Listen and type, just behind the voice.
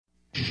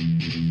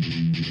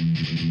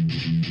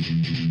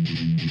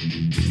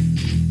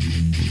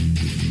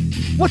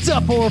What's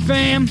up, horror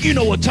fam? You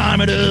know what time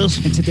it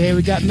is. And today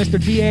we got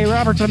Mr. D.A.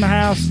 Roberts on the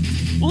house.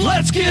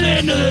 Let's get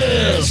into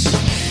this.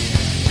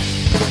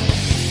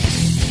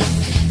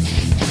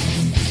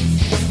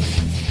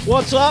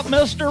 What's up,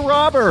 Mr.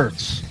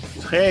 Roberts?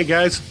 Hey,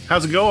 guys.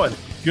 How's it going?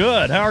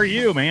 Good. How are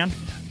you, man?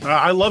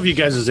 I love you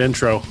guys'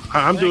 intro.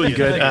 I'm doing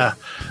good.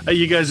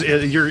 You guys,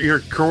 your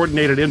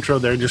coordinated intro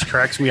there just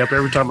cracks me up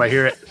every time I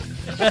hear it.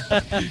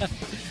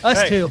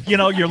 Us too. You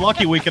know, you're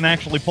lucky we can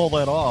actually pull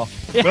that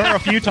off. Yeah. There are a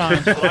few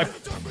times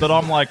that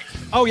I'm like,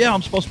 oh, yeah,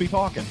 I'm supposed to be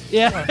talking.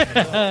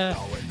 Yeah.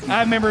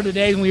 I remember the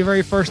days when we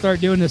very first started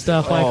doing this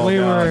stuff. Like, we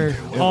were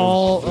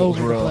all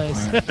over the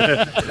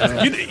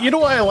place. You know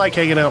why I like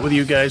hanging out with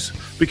you guys?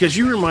 Because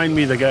you remind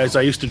me of the guys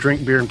I used to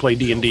drink beer and play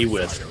D&D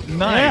with.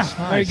 Nice.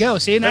 Yeah, there you go.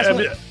 See, and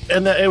that's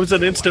it was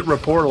an instant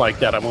rapport like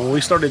that. I mean, when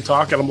we started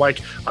talking, I'm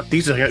like,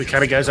 these are the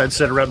kind of guys I'd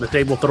sit around the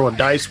table throwing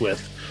dice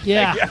with.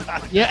 Yeah,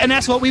 and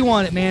that's what we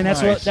wanted, man.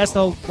 That's nice.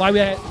 Why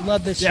we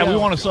love this show. Yeah, we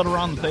want to sit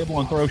around the table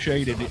and throw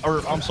shade at it.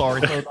 Or, I'm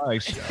sorry, throw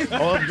dice.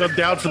 Oh, I'm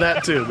down for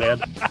that too,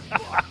 man.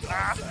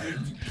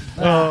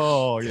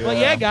 Oh, yeah. Well,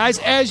 yeah, guys,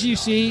 as you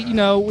see, you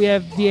know, we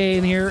have DA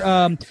in here.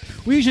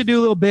 We usually do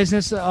a little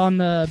business on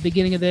the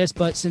beginning of this,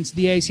 but since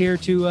DA's here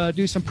to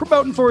do some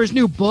promoting for his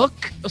new book.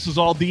 This is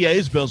all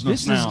DA's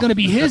business This is going to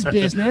be his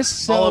business.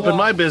 So, all up in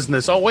my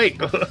business. Oh,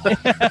 wait.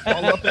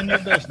 all up in your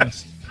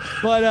business.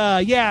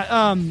 But,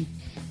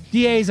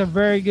 DA is a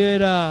very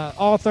good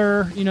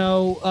author, you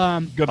know.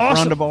 Good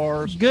friend of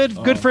ours.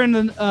 Good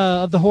friend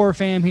of the horror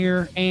fam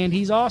here. And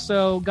he's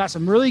also got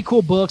some really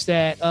cool books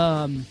that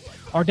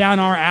are down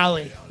our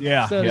alley,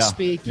 so to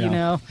speak, you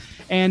know.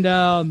 And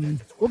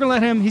we're going to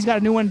let him, he's got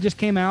a new one that just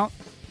came out.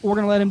 We're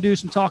going to let him do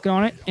some talking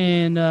on it.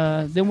 And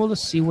then we'll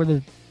just see where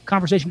the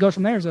conversation goes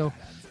from there. So,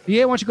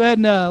 DA, why don't you go ahead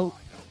and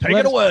take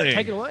it away.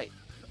 Take it away.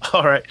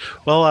 All right.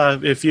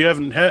 Well, if you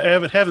haven't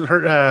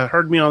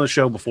heard me on the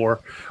show before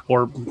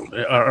or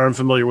are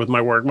unfamiliar with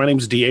my work, my name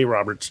is D.A.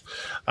 Roberts.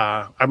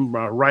 I'm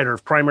a writer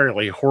of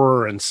primarily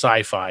horror and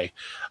sci-fi.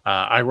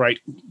 I write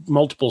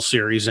multiple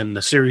series, and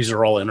the series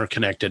are all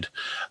interconnected.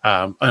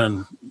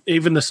 And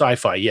even the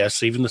sci-fi,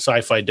 even the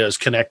sci-fi does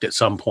connect at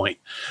some point.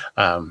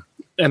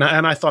 And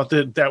I thought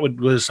that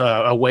was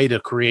a way to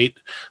create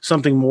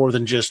something more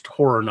than just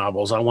horror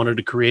novels. I wanted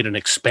to create an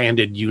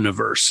expanded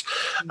universe.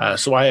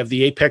 So I have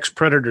the Apex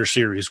Predator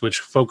series, which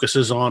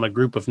focuses on a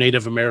group of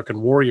Native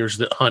American warriors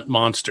that hunt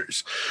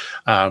monsters.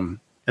 And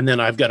then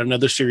I've got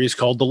another series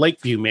called The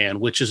Lakeview Man,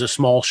 which is a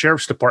small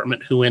sheriff's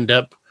department who end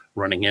up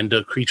running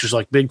into creatures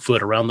like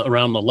Bigfoot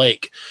around the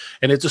lake.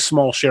 And it's a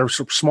small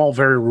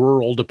very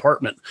rural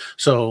department.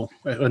 So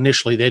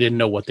initially they didn't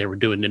know what they were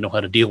doing, didn't know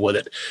how to deal with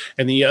it.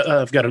 And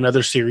I've got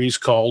another series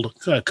called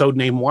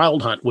Codename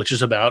Wild Hunt, which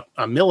is about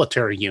a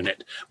military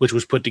unit, which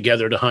was put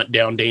together to hunt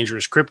down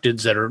dangerous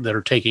cryptids that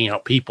are taking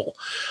out people.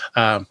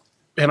 And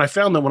I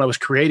found that when I was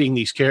creating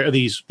these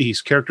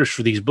characters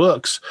for these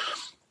books,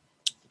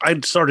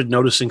 I'd started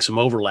noticing some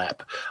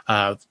overlap,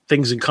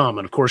 things in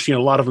common. Of course, you know,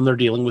 a lot of them, they're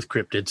dealing with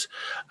cryptids.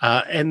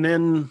 And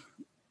then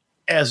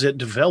as it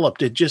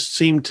developed, it just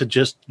seemed to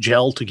just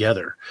gel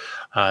together.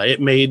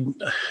 It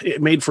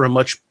made for a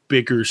much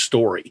bigger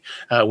story,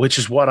 which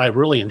is what I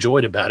really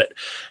enjoyed about it.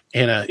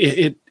 And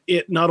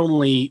it not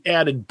only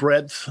added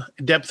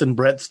depth and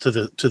breadth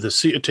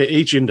to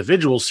each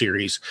individual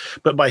series,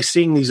 but by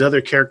seeing these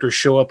other characters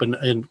show up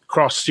in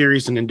cross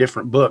series and in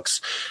different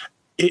books,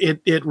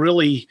 it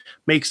really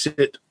makes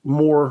it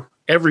more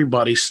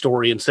everybody's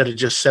story instead of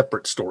just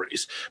separate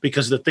stories,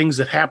 because the things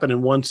that happen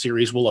in one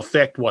series will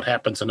affect what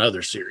happens in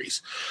other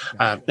series.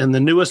 And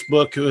the newest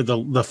book,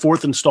 the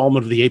fourth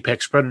installment of the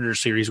Apex Predator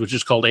series, which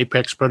is called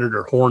Apex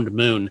Predator Horned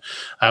Moon,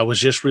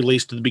 was just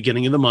released at the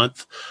beginning of the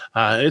month.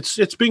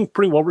 It's being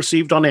pretty well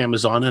received on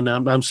Amazon, and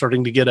I'm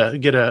starting to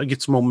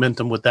get some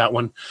momentum with that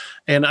one.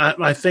 And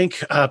I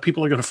think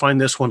people are going to find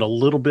this one a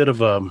little bit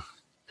of a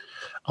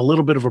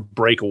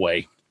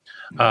breakaway.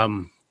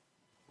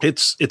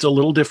 It's a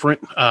little different.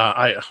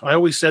 I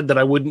always said that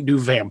I wouldn't do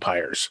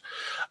vampires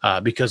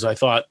because I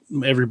thought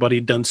everybody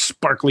had done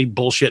sparkly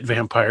bullshit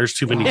vampires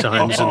too many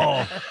times.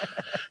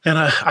 And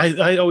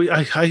I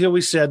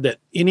always said that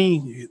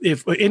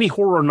if any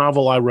horror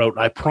novel I wrote,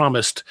 I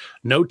promised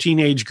no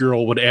teenage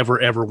girl would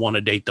ever want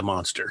to date the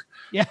monster.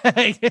 Yeah.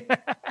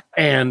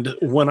 And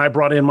when I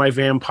brought in my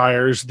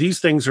vampires,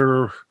 these things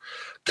are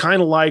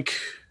kind of like,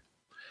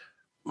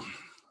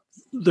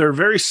 they're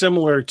very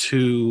similar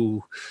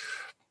to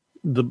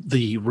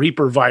the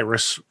Reaper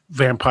virus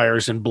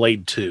vampires in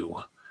Blade 2.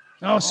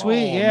 Oh,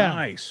 sweet. Yeah.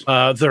 Nice.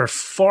 They're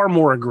far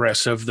more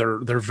aggressive. They're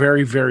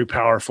very, very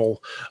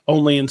powerful.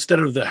 Only instead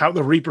of how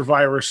the Reaper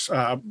virus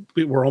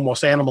were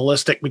almost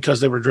animalistic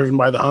because they were driven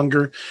by the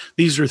hunger,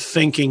 these are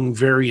thinking,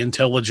 very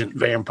intelligent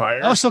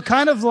vampires. Oh, so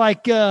kind of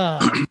like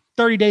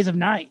 30 Days of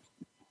Night.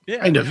 Yeah,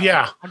 kind of,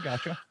 yeah. I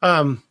gotcha.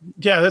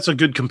 Yeah, that's a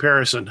good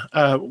comparison.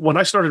 When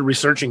I started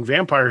researching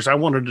vampires, I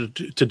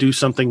wanted to do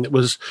something that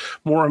was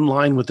more in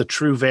line with the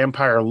true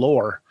vampire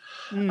lore.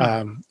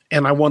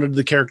 And I wanted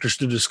the characters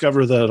to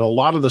discover that a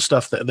lot of the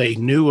stuff that they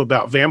knew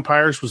about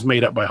vampires was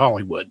made up by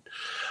Hollywood.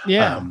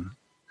 Yeah.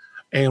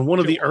 And one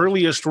of the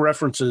earliest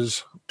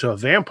references to a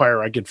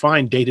vampire I could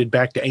find dated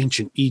back to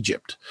ancient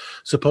Egypt.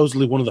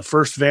 Supposedly one of the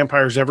first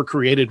vampires ever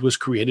created was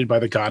created by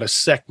the goddess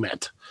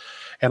Sekhmet.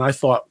 And I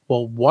thought,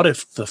 well, what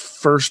if the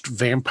first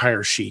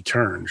vampire she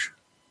turned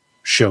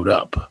showed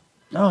up?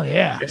 Oh,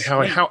 yeah.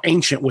 How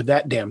ancient would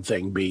that damn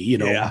thing be?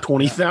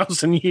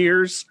 20,000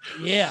 years?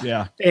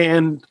 Yeah.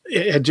 And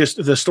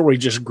the story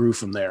just grew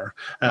from there.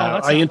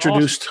 I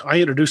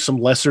introduced some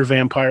lesser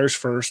vampires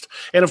first.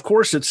 And of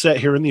course, it's set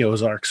here in the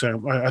Ozarks.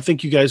 I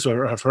think you guys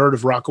have heard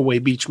of Rockaway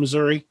Beach,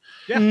 Missouri.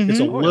 Yeah. Mm-hmm.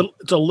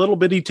 It's a little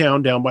bitty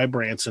town down by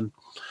Branson.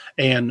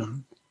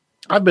 And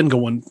I've been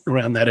going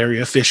around that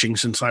area fishing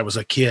since I was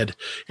a kid,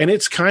 and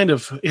it's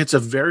a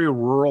very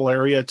rural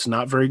area. It's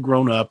not very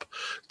grown up.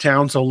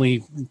 Town's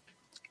only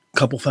a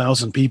couple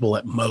thousand people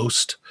at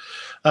most.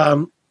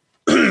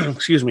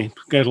 Excuse me.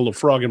 Got a little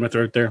frog in my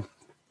throat there.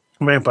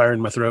 Vampire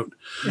in my throat.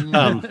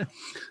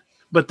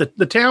 But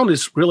the town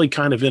is really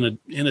kind of in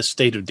a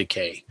state of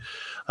decay.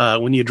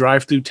 When you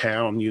drive through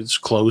town, it's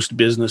closed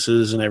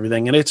businesses and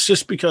everything. And it's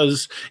just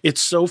because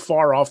it's so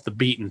far off the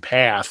beaten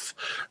path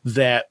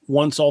that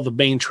once all the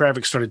main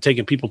traffic started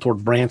taking people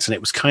toward Branson, it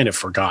was kind of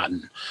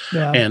forgotten.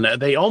 Yeah. And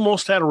they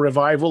almost had a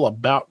revival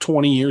about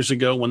 20 years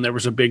ago when there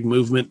was a big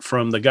movement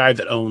from the guy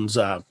that owns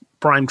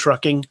Prime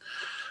Trucking.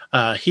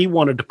 He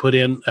wanted to put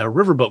in a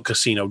riverboat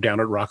casino down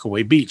at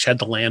Rockaway Beach, had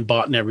the land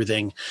bought and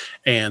everything,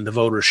 and the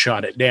voters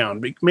shot it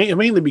down,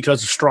 mainly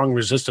because of strong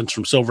resistance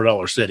from Silver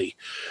Dollar City.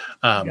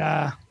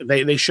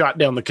 They shot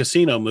down the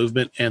casino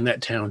movement, and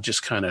that town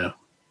just kind of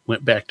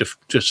went back to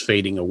just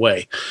fading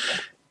away.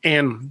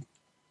 And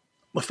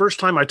the first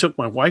time I took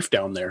my wife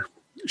down there,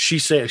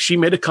 she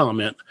made a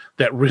comment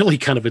that really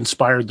kind of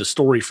inspired the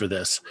story for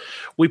this.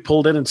 We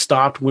pulled in and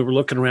stopped, and we were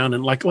looking around,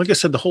 and like I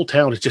said, the whole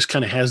town just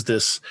kind of has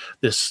this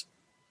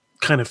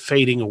kind of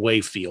fading away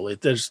feel.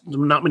 There's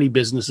not many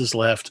businesses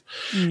left.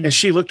 And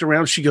she looked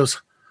around, she goes,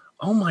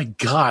 "Oh my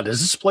God, does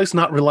this place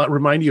not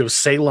remind you of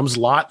Salem's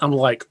Lot?" I'm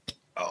like,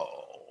 "Oh,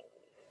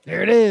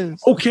 there it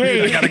is.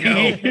 Okay. I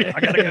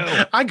gotta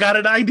go. I got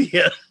an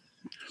idea."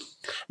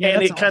 Yeah,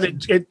 and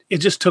it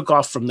just took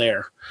off from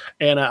there.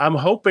 And I'm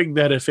hoping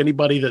that if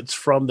anybody that's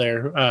from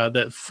there,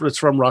 that's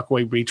from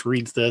Rockaway Beach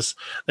reads this,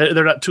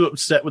 they're not too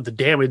upset with the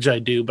damage I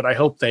do, but I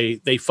hope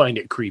they find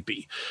it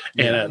creepy.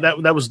 And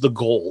that was the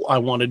goal. I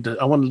wanted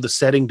the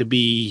setting to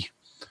be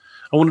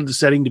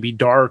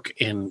dark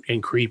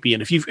and creepy.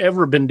 And if you've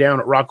ever been down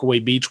at Rockaway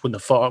Beach when the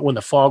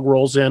fog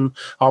rolls in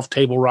off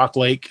Table Rock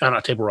Lake, Lake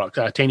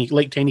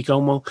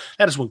Taneycomo,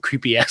 that is one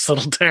creepy ass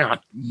little town.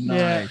 Nice.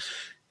 Yeah.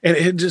 And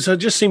it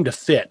just seemed to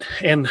fit.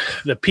 And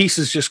the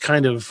pieces just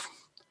kind of,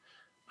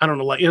 I don't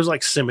know, like it was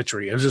like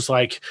symmetry. It was just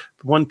like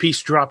one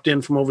piece dropped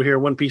in from over here,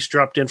 one piece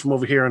dropped in from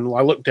over here. And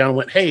I looked down and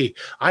went, hey,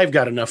 I've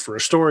got enough for a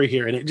story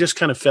here. And it just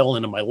kind of fell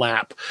into my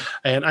lap.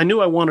 And I knew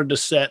I wanted to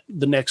set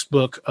the next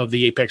book of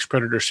the Apex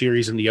Predator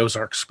series in the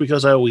Ozarks,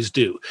 because I always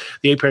do.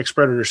 The Apex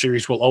Predator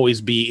series will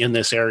always be in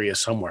this area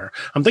somewhere.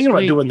 I'm thinking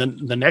about doing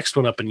the next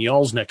one up in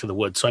y'all's neck of the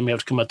woods. So I may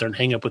have to come out there and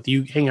hang out with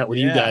you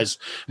guys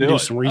and do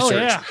some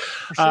research.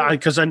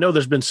 Because I know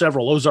there's been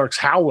several Ozarks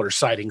Howler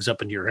sightings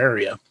up in your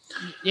area.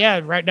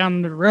 Yeah, right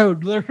down the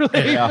road,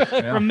 literally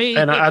from me.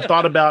 And I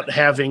thought about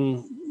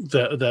having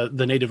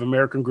the Native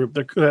American group.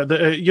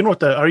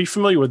 Are you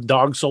familiar with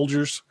dog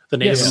soldiers? The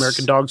Native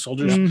American dog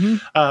soldiers. Mm-hmm.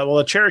 Well,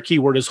 the Cherokee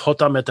word is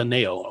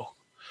Hotametaneo.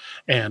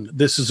 And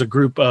this is a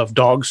group of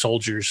dog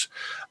soldiers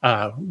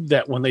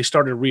that when they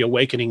started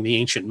reawakening the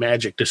ancient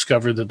magic,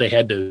 discovered that they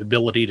had the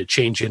ability to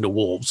change into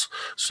wolves.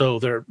 So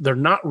they're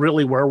not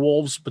really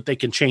werewolves, but they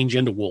can change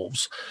into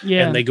wolves.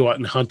 Yeah. And they go out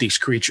and hunt these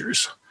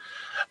creatures.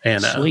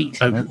 And sweet.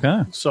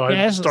 So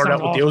I start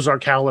out with the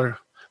Ozark Howler.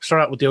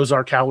 Start out with the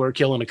Ozark Howler,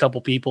 killing a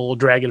couple people,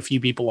 dragging a few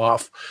people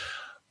off.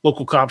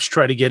 Local cops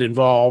try to get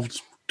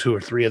involved. 2 or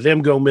 3 of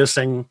them go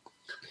missing,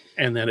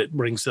 and then it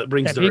brings their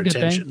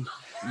attention.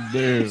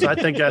 Dude, so I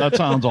think that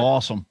sounds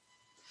awesome.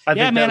 I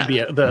think that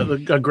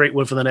would be a great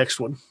one for the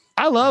next one.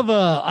 I love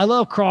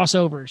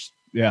crossovers.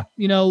 Yeah.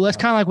 That's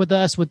kind of like with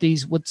us, with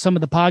some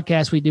of the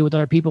podcasts we do with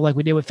other people, like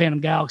we did with Phantom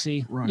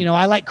Galaxy. Right.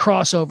 I like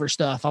crossover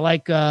stuff. I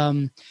like,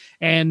 and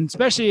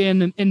especially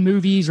in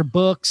movies or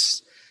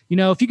books,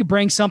 if you could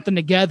bring something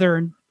together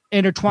and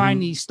intertwine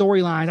these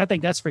storylines, I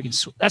think that's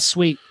that's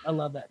sweet. I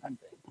love that kind of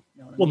thing.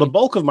 The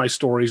bulk of my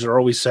stories are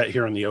always set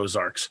here in the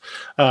Ozarks.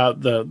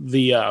 The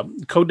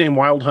Codename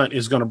Wild Hunt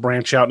is going to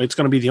branch out, and it's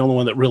going to be the only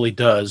one that really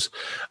does,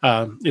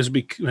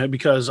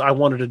 because I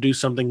wanted to do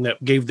something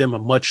that gave them a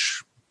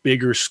much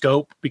bigger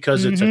scope,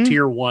 because it's a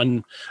tier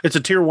 1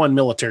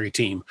 military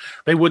team.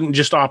 They wouldn't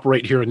just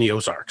operate here in the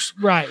Ozarks.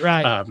 Right.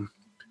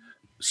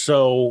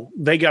 So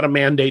they got a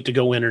mandate to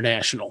go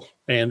international,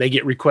 and they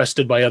get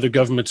requested by other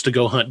governments to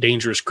go hunt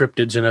dangerous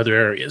cryptids in other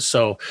areas.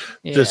 So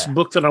this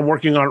book that I'm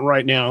working on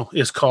right now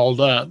is called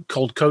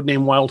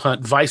Codename Wild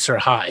Hunt Weißer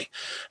Hai,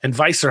 and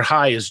Weißer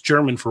Hai is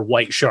German for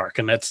white shark,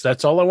 and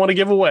that's all I want to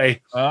give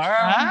away.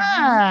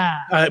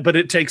 But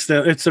it's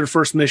their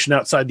first mission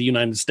outside the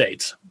United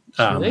States.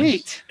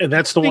 Sweet. And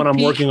that's the one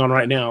I'm working on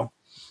right now.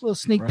 A little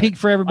sneak peek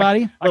for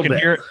everybody. I can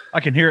hear it.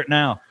 I can hear it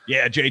now.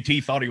 Yeah,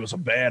 JT thought he was a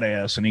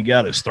badass, and he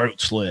got his throat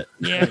slit.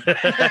 Yeah.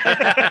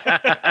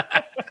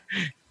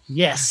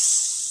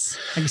 Yes,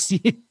 I can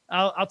see it.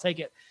 I'll take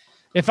it.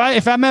 If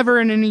I'm ever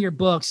in any of your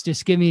books,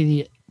 just give me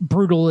the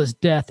brutalest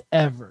death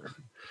ever.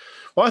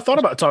 Well, I thought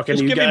about talking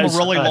to you guys. Give him a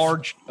really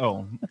large.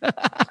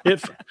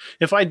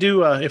 If I do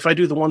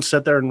the one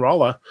set there in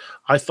Rolla,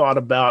 I thought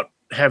about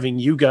having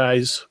you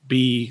guys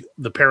be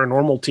the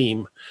paranormal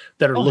team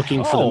that are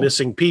looking for the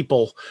missing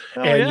people,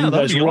 and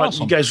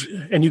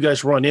you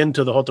guys run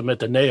into the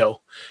Hotometaneo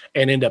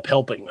and end up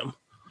helping them.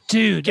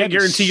 Dude, can't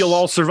guarantee you'll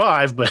all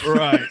survive, but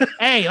right.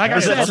 Hey, like I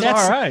said, that's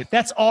all right.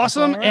 That's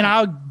awesome, and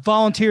I'll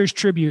volunteer as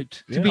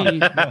tribute to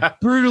be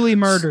brutally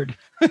murdered.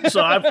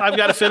 So I've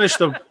got to finish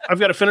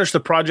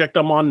the project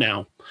I'm on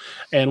now,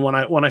 and when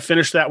I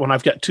finish that one,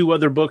 I've got 2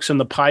 other books in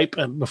the pipe,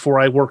 and before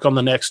I work on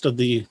the next of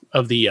the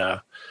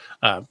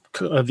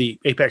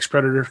Apex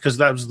Predator, because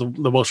that was the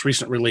most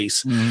recent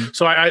release. Mm-hmm.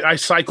 So I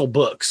cycle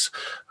books.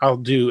 I'll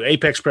do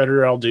Apex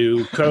Predator, I'll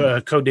do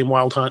Codename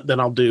Wild Hunt, then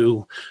I'll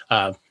do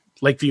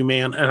Lakeview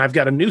Man, and I've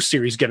got a new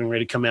series getting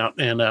ready to come out,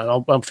 and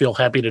I'll feel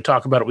happy to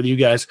talk about it with you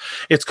guys.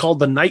 It's called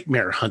The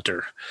Nightmare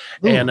Hunter.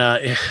 Ooh, and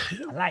I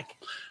like it.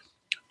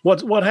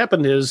 What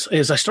happened is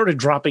I started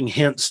dropping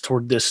hints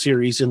toward this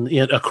series in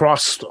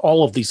across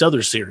all of these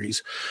other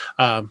series,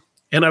 and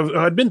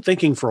I've been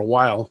thinking for a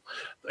while.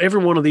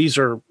 Every one of these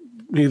are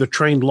either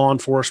trained law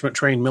enforcement,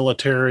 trained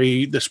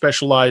military, the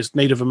specialized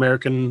Native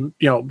American,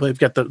 they've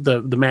got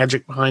the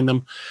magic behind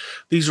them.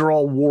 These are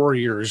all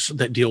warriors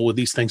that deal with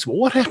these things. But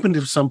what happened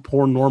if some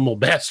poor normal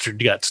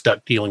bastard got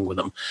stuck dealing with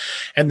them?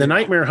 And the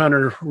Nightmare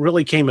Hunter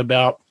really came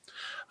about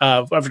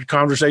after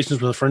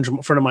conversations with a friend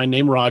of mine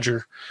named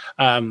Roger,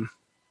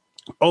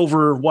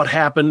 over what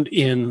happened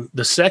in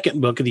the second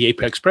book of the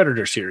Apex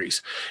Predator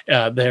series.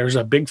 There's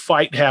a big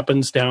fight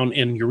happens down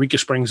in Eureka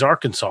Springs,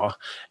 Arkansas,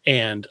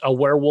 and a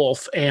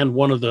werewolf and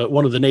one of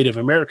the Native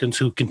Americans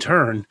who can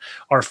turn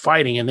are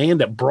fighting, and they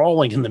end up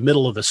brawling in the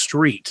middle of the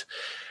street.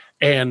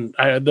 And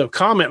the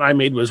comment I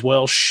made was,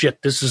 well,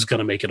 shit, this is going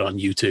to make it on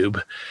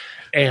YouTube.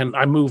 And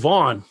I move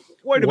on.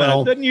 Wait a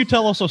minute. Didn't you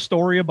tell us a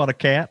story about a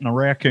cat and a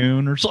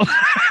raccoon or something?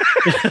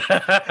 Is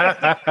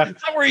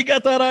that where you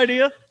got that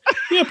idea?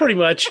 Yeah, pretty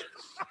much.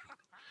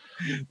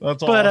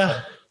 That's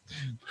awesome.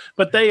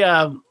 But they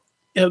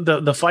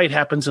the fight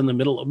happens in the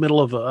middle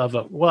of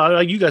a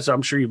well, you guys,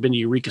 I'm sure you've been to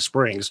Eureka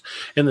Springs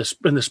in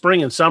the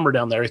spring and summer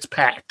down there. It's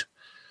packed.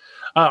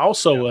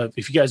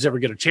 If you guys ever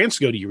get a chance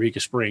to go to Eureka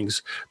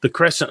Springs, the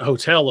Crescent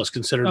Hotel is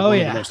considered one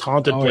of the most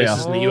haunted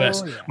places in the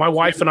U.S. Yeah. My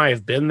wife and I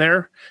have been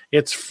there.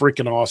 It's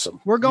freaking awesome.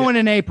 We're going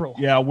in April.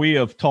 Yeah, we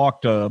have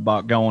talked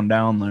about going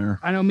down there.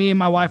 I know me and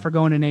my wife are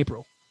going in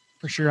April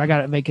for sure. I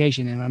got a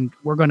vacation, and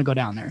we're going to go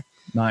down there.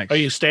 Nice. Are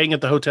you staying at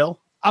the hotel?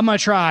 I'm gonna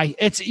try.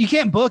 You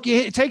can't book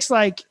it. It takes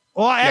I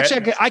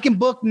can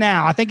book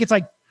now. I think it's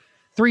like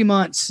 3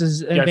 months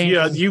in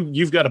advance.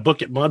 You've got to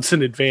book it months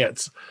in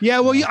advance. Yeah,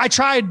 well, I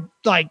tried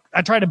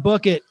to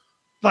book it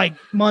like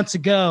months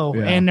ago,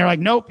 and they're like,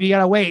 nope, you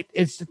gotta wait.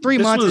 It's 3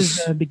 months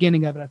is the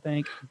beginning of it, I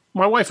think.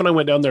 My wife and I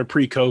went down there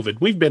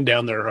pre-COVID. We've been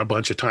down there a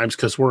bunch of times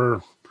because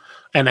we're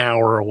an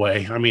hour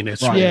away. I mean,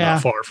 it's really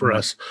not far for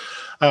us.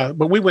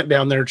 But we went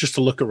down there just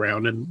to look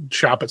around and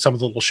shop at some of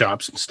the little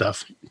shops and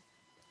stuff.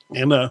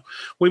 And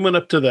we went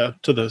up to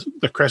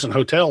the Crescent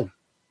Hotel,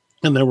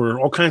 and there were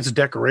all kinds of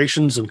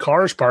decorations and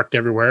cars parked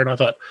everywhere. And I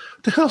thought,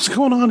 what the hell's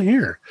going on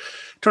here?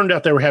 Turned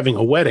out they were having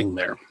a wedding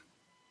there.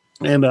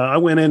 And I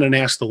went in and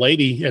asked the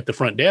lady at the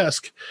front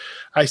desk.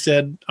 I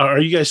said, "Are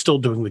you guys still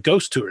doing the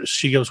ghost tours?"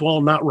 She goes,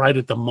 "Well, not right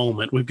at the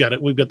moment. We've got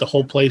the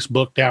whole place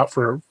booked out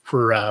for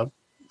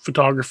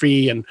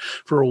photography and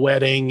for a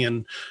wedding,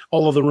 and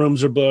all of the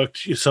rooms are booked.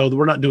 So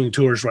we're not doing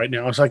tours right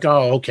now." I was like,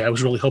 "Oh, okay." I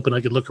was really hoping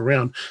I could look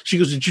around. She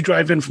goes, "Did you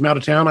drive in from out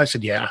of town?" I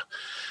said, "Yeah."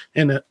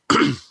 And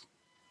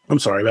I'm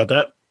sorry about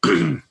that.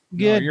 Good.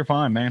 No, you're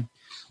fine, man.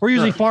 We're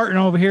usually farting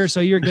over here, so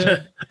you're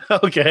good.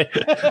 Okay.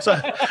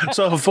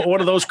 So if one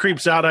of those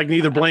creeps out, I can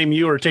either blame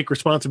you or take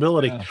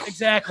responsibility.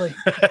 Exactly.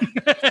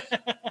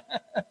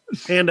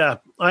 And I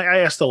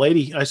asked the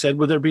lady, I said,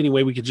 would there be any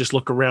way we could just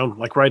look around,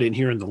 like right in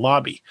here in the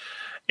lobby?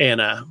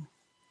 And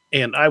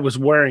I was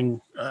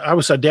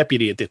a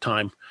deputy at the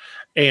time.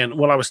 And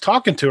when I was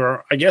talking to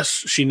her, I guess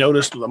she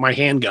noticed my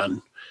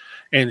handgun.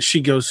 And she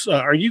goes,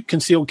 "Are you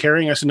concealed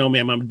carrying?" I said, "No,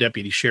 ma'am, I'm a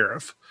deputy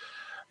sheriff."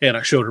 And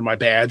I showed her my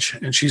badge,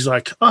 and she's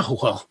like, "Oh,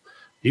 well,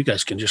 you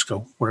guys can just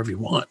go wherever you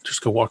want.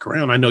 Just go walk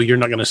around. I know you're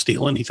not going to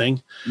steal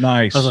anything."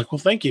 Nice. I was like, "Well,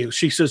 thank you."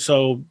 She says,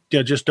 "So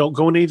yeah, just don't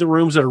go in any of the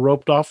rooms that are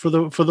roped off for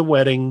the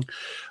wedding.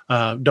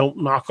 Don't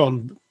knock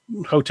on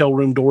hotel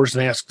room doors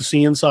and ask to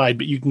see inside,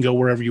 but you can go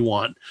wherever you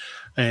want."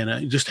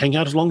 and just hang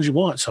out as long as you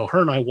want. So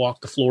her and I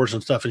walked the floors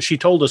and stuff, and she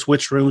told us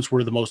which rooms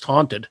were the most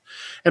haunted.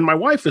 And my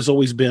wife has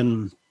always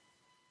been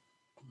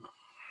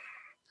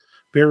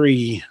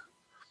very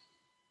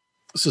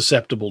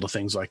susceptible to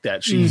things like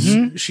that.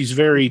 She's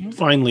very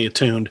finely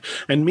attuned.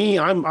 And me,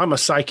 I'm a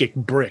psychic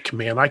brick,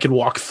 man. I can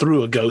walk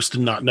through a ghost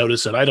and not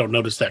notice it. I don't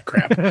notice that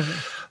crap.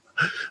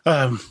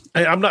 I'm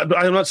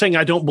not saying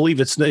I don't believe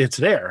it's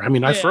there. I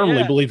mean, I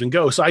firmly believe in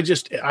ghosts. I'm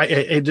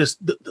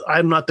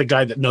not the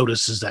guy that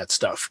notices that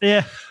stuff.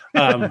 Yeah.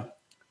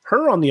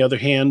 Her, on the other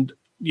hand,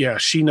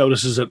 she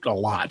notices it a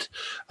lot.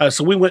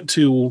 So we went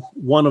to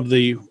one of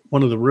the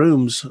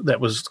rooms that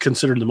was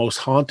considered the most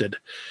haunted,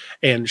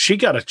 and she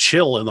got a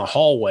chill in the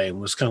hallway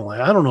and was kind of like,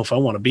 I don't know if I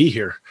want to be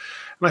here.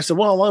 And I said,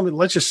 well,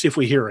 let's just see if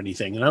we hear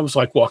anything. And I was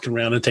like walking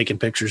around and taking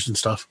pictures and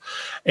stuff.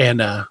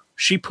 And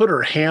she put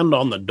her hand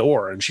on the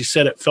door, and she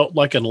said it felt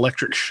like an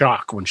electric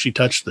shock when she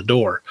touched the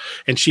door.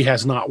 And she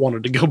has not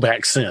wanted to go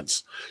back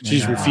since.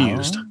 She's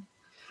refused.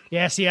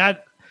 Yeah, see, I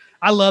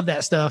love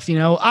that stuff.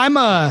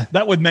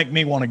 That would make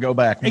me want to go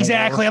back.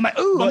 Exactly. I'm like,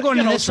 I'm going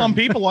to this. Some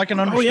people, I can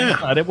understand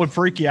that. It would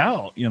freak you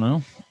out,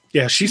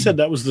 Yeah, she said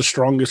that was the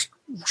strongest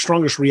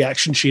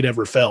reaction she'd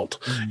ever felt.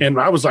 And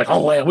I was like,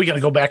 oh, man, we got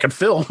to go back and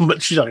film.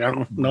 But she's like,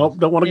 don't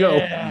want to go.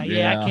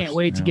 Yeah, I can't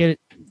wait to get it.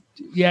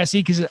 Yeah, see,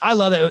 because I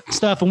love that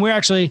stuff. And we're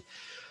actually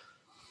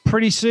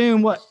pretty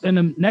soon, in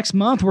the next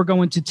month, we're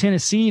going to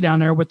Tennessee down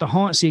there with the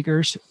Haunt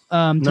Seekers.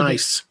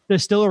 Nice. The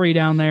distillery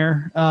down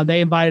there. They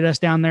invited us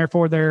down there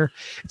for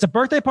it's a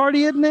birthday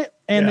party, isn't it?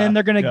 And then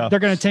they're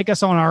gonna take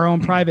us on our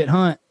own private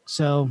hunt.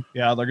 So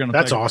they're gonna.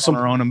 That's awesome.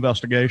 Our own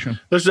investigation.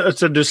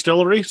 It's a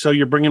distillery, so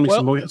you're bringing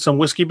me some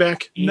whiskey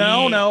back.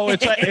 No,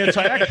 it's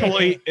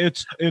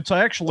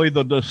actually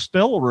the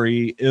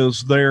distillery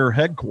is their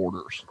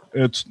headquarters.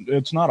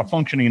 It's not a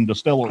functioning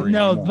distillery.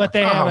 No, anymore. but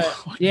they have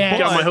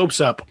got my hopes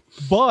up.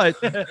 But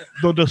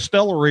the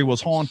distillery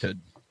was haunted.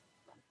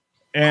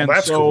 And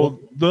that's cool.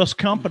 This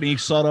company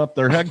set up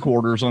their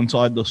headquarters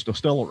inside this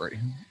distillery.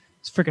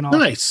 It's freaking awesome.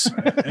 Nice.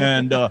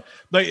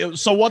 And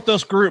so what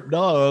this group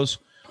does,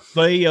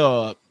 they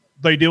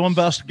do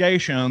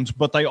investigations,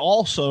 but they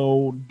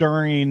also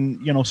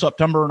during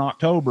September and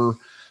October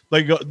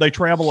they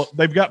travel.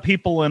 They've got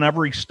people in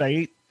every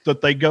state that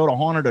they go to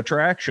haunted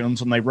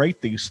attractions and they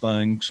rate these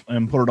things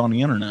and put it on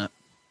the internet.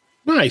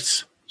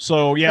 Nice.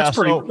 So that's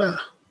pretty.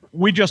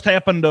 We just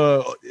happened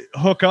to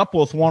hook up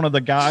with one of the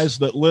guys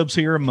that lives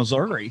here in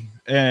Missouri,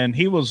 and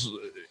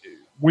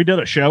we did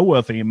a show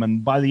with him.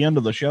 And by the end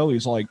of the show,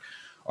 he's like,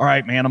 all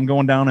right, man, I'm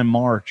going down in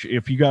March.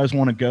 If you guys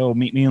want to go,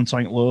 meet me in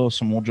St.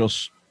 Louis and we'll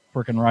just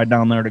freaking ride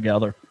down there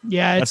together.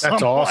 Yeah. That's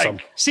awesome.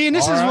 See, and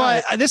this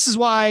is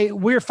why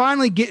we're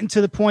finally getting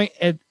to the point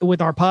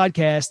with our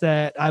podcast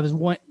that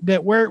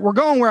we're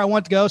going where I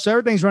want to go. So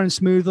everything's running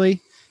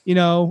smoothly.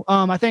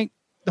 I think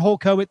the whole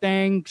COVID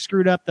thing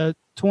screwed up the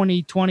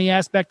 2020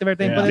 aspect of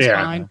everything, but it's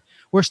fine.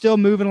 We're still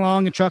moving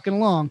along and trucking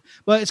along,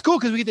 but it's cool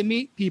because we get to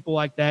meet people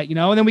like that,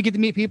 and then we get to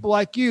meet people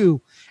like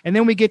you, and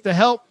then we get to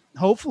help.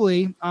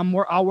 Hopefully,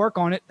 I'll work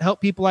on it. Help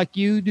people like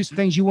you do some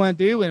things you want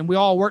to do, and we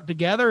all work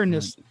together and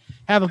just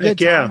have a good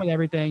time with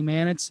everything,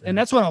 man. And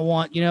that's what I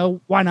want.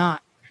 Why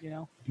not?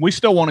 We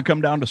still want to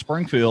come down to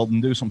Springfield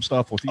and do some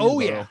stuff with you.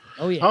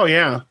 Oh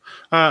yeah.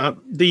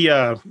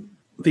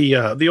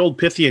 The old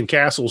Pythian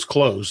Castle's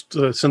closed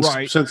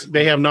since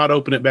they have not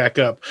opened it back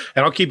up,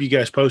 and I'll keep you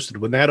guys posted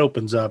when that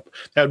opens up.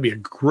 That would be a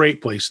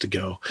great place to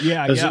go.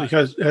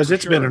 Because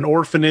it's been an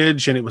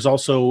orphanage, and it was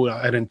also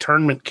an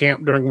internment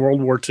camp during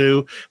World War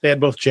II. They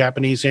had both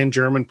Japanese and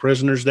German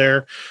prisoners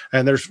there,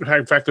 and there's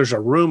a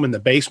room in the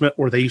basement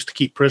where they used to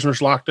keep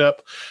prisoners locked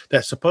up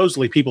that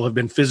supposedly people have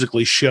been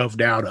physically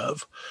shoved out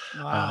of.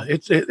 Wow.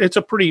 It's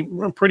a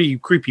pretty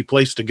creepy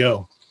place to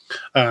go.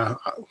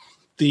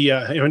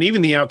 And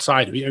even the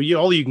outside,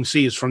 all you can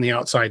see is from the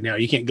outside now.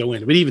 You can't go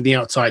in, but even the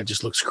outside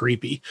just looks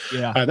creepy.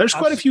 Yeah, there's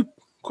quite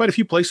a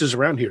few places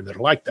around here that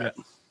are like that.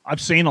 I've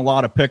seen a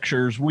lot of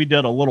pictures. We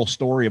did a little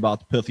story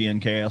about the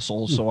Pythian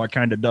Castle, so I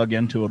kind of dug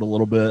into it a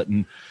little bit,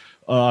 and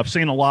I've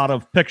seen a lot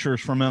of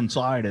pictures from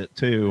inside it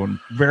too, and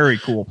very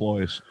cool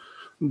place.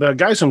 The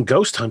guys from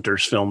Ghost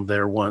Hunters filmed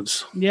there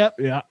once. Yep.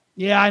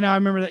 Yeah, I know. I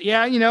remember that.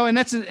 Yeah, and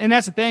that's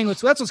the thing.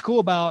 That's what's cool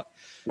about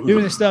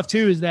doing this stuff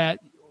too, is that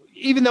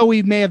even though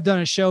we may have done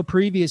a show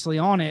previously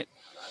on it,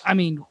 I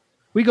mean,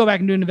 we go back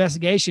and do an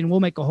investigation. We'll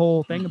make a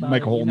whole thing about it.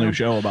 Make a whole new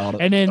show about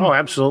it. And then,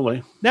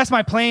 absolutely. That's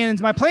my plans.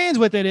 My plans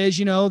with it is,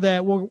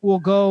 that we'll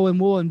go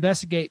and we'll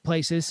investigate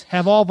places,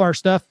 have all of our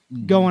stuff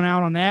going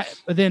out on that.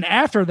 But then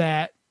after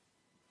that,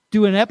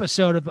 do an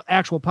episode of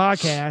actual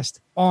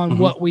podcast on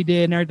what we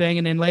did and everything.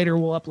 And then later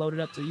we'll upload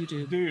it up to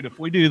YouTube. Dude, if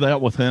we do that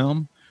with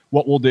him,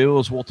 what we'll do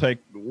is we'll take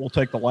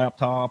the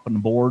laptop and the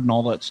board and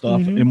all that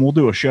stuff, and we'll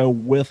do a show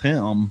with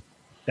him.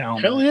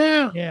 Down Hell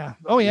there. Yeah.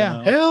 Oh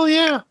yeah. Hell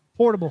yeah.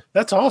 Portable.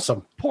 That's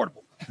awesome.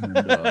 Portable.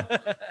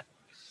 And,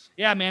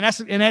 yeah, man.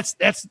 That's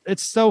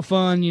it's so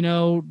fun,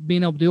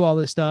 being able to do all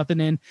this stuff. And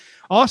then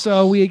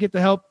also we get to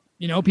help,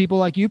 people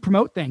like you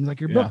promote things like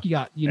your book you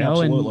got, and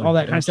all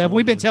that kind of stuff.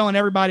 We've been telling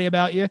everybody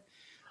about you.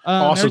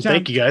 Awesome.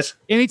 Thank you, guys.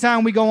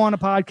 Anytime we go on a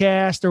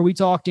podcast or we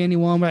talk to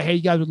anyone, like, hey,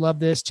 you guys would love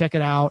this. Check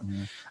it out.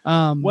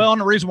 Well,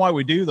 and the reason why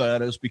we do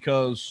that is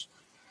because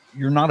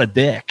you're not a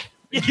dick.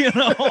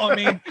 I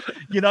mean,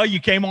 you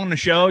came on the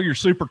show. You're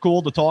super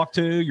cool to talk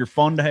to. You're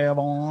fun to have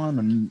on,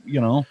 and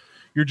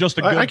you're just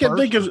a good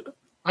person.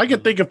 I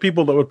can think of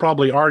people that would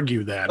probably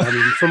argue that. I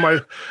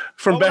mean,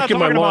 from back in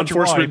my law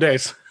enforcement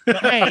days.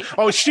 Hey.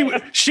 Oh,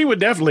 she would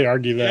definitely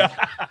argue that.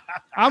 Yeah.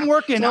 I'm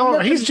working.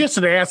 He's just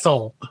an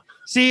asshole.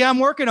 See, I'm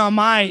working on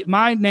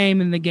my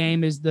name in the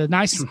game is the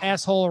nicest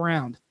asshole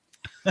around.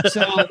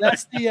 So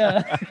that's the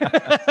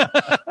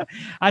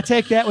I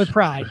take that with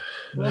pride.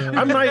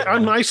 I'm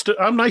nice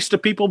to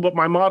people, but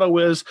my motto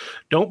is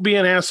don't be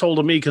an asshole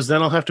to me, because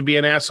then I'll have to be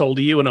an asshole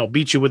to you and I'll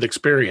beat you with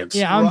experience.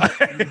 Yeah,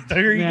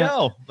 there you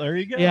go.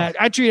 Yeah,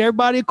 I treat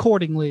everybody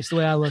accordingly. Is the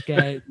way I look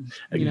at it.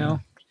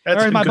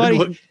 That's a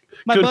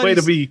good way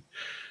to be.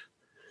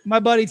 My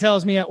buddy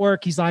tells me at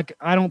work, he's like,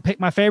 I don't pick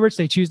my favorites;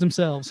 they choose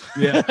themselves.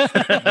 Yeah,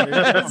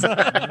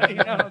 you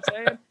know what I'm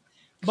saying.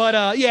 But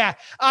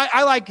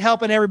I like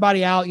helping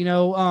everybody out,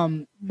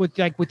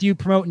 with you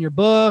promoting your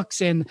books,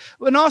 and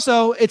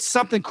also it's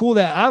something cool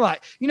that I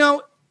like,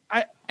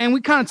 and we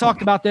kind of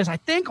talked about this, I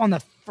think, on the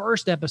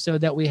first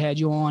episode that we had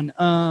you on.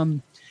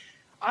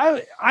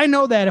 I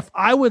know that if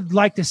I would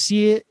like to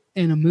see it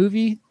in a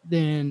movie,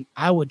 then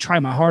I would try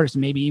my hardest to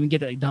maybe even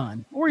get it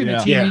done, or even a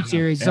TV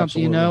series,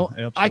 something.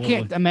 Absolutely.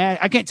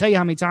 I can't tell you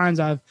how many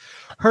times I've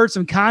heard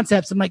some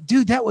concepts. I'm like,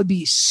 dude, that would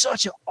be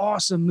such an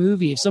awesome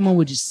movie if someone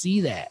would just see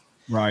that.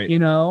 Right.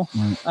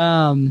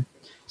 Right.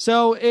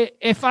 So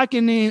if I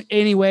can in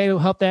any way to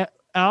help that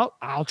out,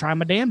 I'll try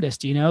my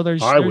damnedest.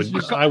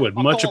 I would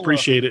much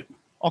appreciate it.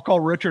 I'll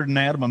call Richard and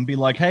Adam and be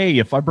like, hey,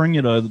 if I bring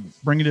you to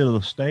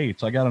the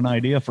States, I got an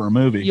idea for a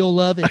movie. You'll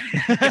love it.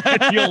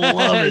 You'll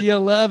love it.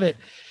 You'll love it.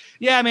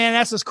 Yeah, man,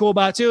 that's what's cool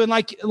about it too. And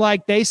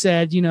like they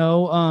said,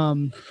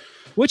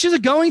 which is a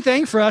going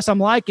thing for us. I'm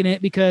liking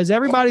it because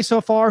everybody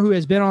so far who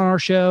has been on our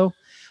show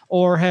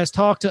or has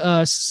talked to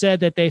us said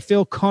that they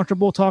feel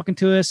comfortable talking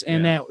to us,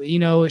 and that,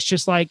 it's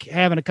just like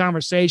having a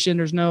conversation.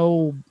 There's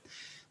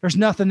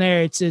nothing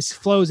there. It just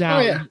flows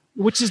out,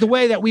 which is the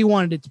way that we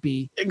wanted it to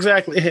be.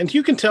 Exactly. And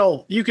you can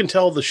tell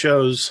the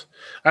shows,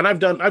 and I've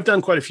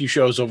done quite a few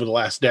shows over the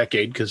last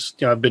decade, because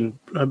I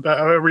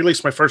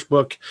released my first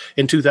book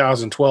in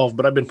 2012,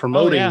 but I've been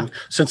promoting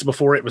since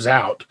before it was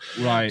out.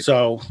 Right.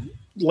 So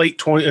late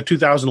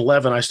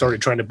 2011, I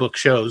started trying to book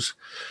shows.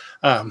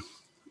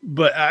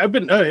 But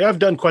I've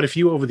done quite a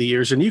few over the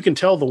years, and you can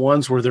tell the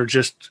ones where they're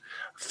just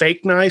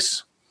fake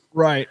nice.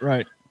 Right. We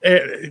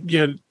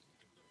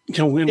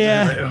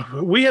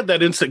had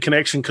that instant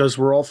connection because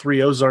we're all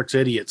three Ozarks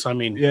idiots. I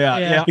mean,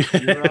 yeah.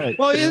 You're right.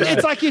 Well,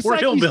 it's like we're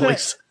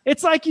hillbillies.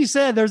 It's like you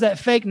said, there's that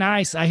fake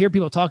nice. I hear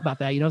people talk about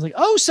that. It's like,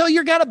 oh, so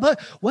you got a book.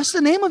 What's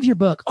the name of your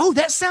book? Oh,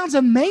 that sounds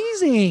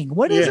amazing.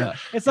 What is it?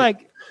 It's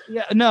like,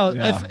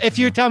 if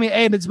you're telling me,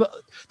 hey,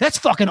 that's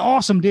fucking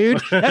awesome,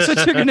 dude. That's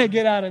what you're going to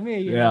get out of me.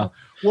 You know?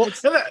 Well,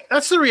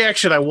 that's the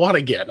reaction I want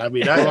to get. I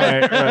mean,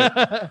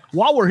 right.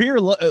 While we're here,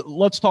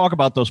 let's talk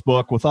about this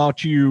book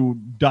without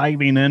you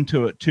diving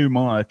into it too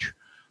much.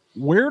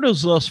 Where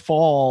does this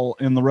fall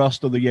in the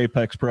rest of the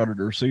Apex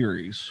Predator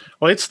series?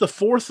 Well, it's the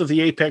fourth of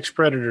the Apex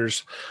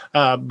Predators,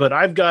 but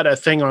I've got a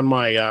thing on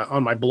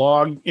my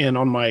blog and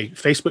on my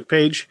Facebook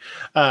page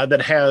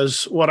that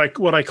has what I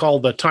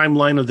call the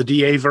timeline of the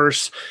DA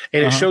verse,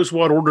 and it shows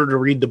what order to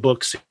read the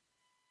books.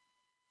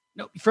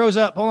 Nope, you froze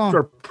up. Hold on.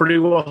 They're pretty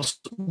well.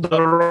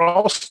 They're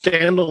all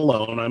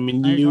standalone. I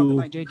mean,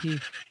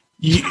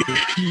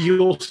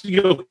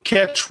 you'll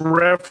catch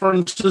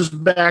references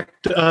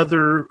back to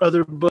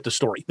other books. The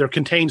story, they're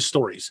contained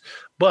stories,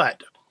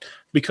 but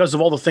because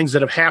of all the things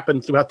that have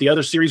happened throughout the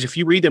other series, if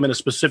you read them in a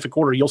specific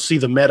order, you'll see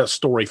the meta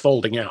story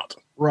folding out.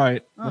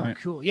 Right. Oh, right.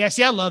 Cool. Yeah.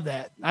 See, I love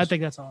that. I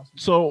think that's awesome.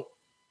 So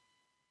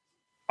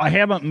I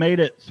haven't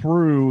made it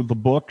through the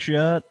books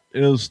yet.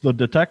 Is the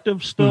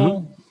detective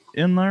still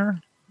in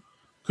there?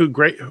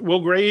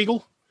 Will Gray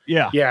Eagle?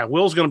 Yeah.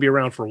 Will's going to be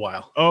around for a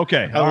while.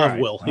 Okay, I love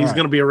Will. He's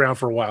going to be around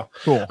for a while.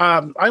 Cool.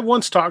 I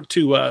once talked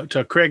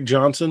to Craig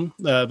Johnson,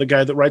 the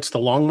guy that writes the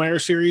Longmire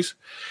series,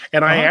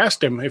 and I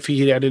asked him if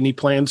he had any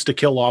plans to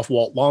kill off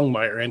Walt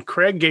Longmire, and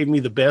Craig gave me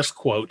the best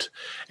quote,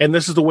 and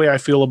this is the way I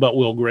feel about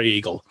Will Gray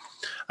Eagle.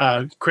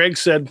 Craig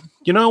said,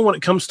 when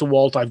it comes to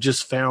Walt, I've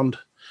just found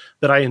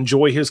that I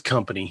enjoy his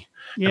company,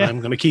 and I'm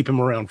going to keep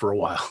him around for a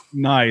while.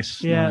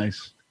 Nice.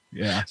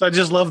 Yeah. So I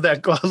just love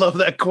that. I love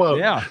that quote.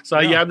 Yeah. So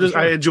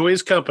I enjoy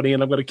his company,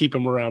 and I'm going to keep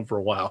him around for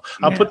a while.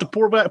 I'll put the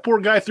poor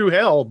guy through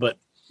hell, but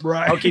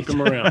I'll keep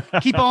him around.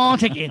 Keep on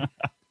ticking.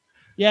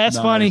 Yeah, that's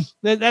funny.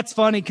 That's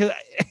funny because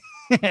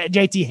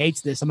JT hates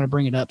this. I'm going to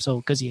bring it up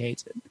because he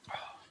hates it.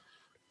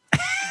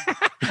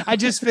 I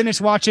just finished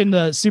watching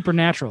the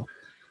Supernatural.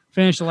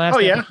 Finished the last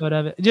episode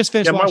of it. Just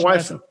finished. Yeah,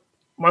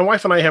 my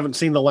wife and I haven't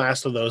seen the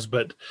last of those,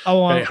 but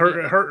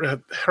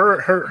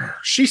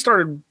she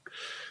started.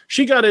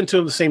 She got into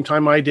it the same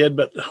time I did,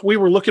 but we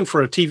were looking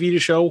for a TV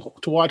show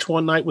to watch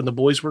one night when the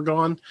boys were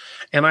gone.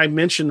 And I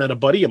mentioned that a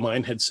buddy of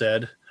mine had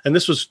said, and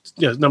this was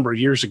a number of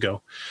years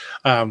ago,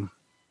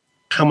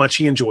 how much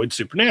he enjoyed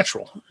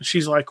Supernatural.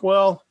 She's like,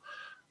 well,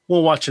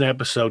 we'll watch an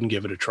episode and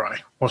give it a try.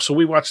 Well, so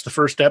we watched the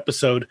first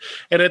episode,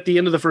 and at the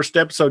end of the first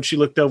episode, she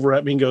looked over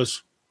at me and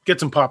goes, get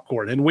some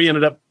popcorn. And we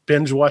ended up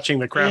binge watching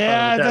the crap out of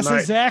it that that's night.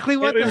 Exactly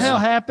what the hell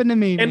happened to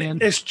me, man.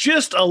 It's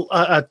just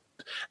I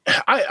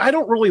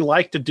don't really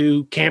like to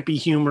do campy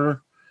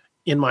humor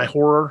in my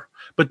horror,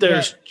 but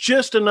there's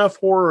just enough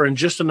horror and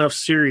just enough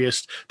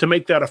serious to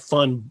make that a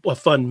fun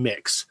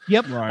mix.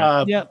 Yep.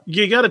 Right.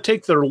 You got to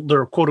take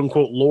their quote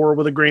unquote lore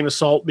with a grain of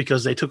salt,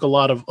 because they took a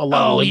lot of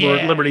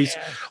liberties.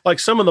 Yeah. Like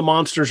some of the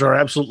monsters are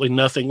absolutely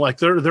nothing. Like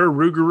their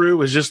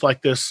Rougarou is just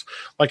like this,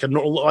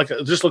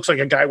 just looks like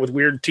a guy with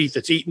weird teeth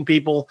that's eating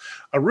people.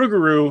 A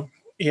Rougarou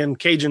in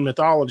Cajun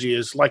mythology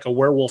is like a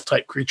werewolf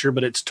type creature,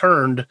 but it's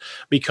turned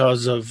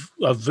because of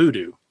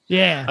voodoo.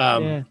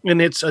 Yeah.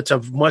 And it's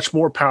a much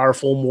more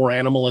powerful, more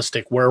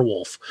animalistic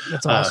werewolf.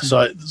 That's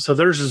awesome. So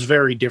theirs is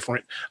very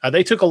different.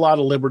 They took a lot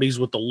of liberties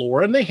with the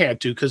lore, and they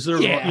had to, because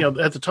they're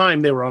at the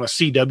time they were on a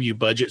CW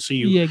budget. So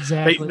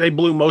they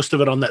blew most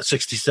of it on that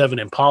 '67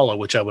 Impala,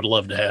 which I would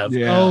love to have.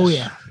 Yes. Oh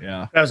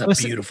yeah. That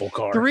was a beautiful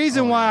car. The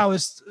reason why I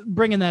was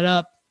bringing that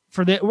up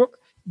for that,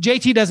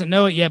 JT doesn't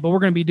know it yet, but we're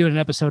going to be doing an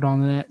episode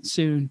on that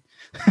soon.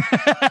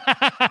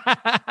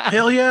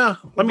 Hell yeah.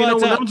 Let me know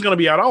when that one's going to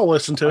be out. I'll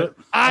listen to it.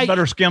 I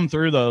better skim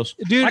through those.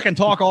 Dude, I can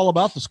talk all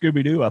about the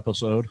Scooby-Doo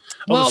episode.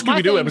 The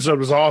Scooby-Doo episode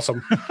was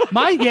awesome.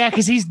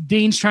 Because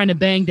Dean's trying to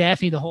bang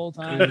Daphne the whole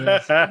time.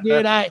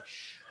 Dude, I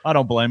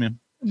don't blame him.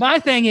 My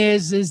thing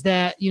is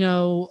that,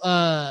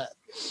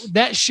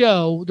 that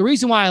show, the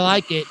reason why I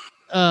like it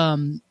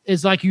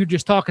is like you were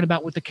just talking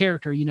about with the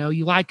character,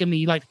 you like him and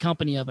you like the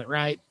company of it,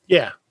 right?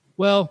 Yeah.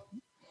 Well,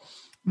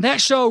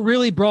 that show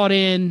really brought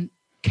in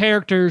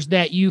characters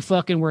that you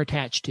fucking were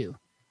attached to.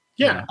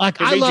 Yeah. Like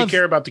it made you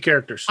care about the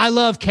characters. I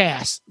love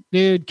Cass.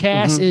 Dude,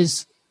 Cass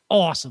is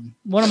awesome.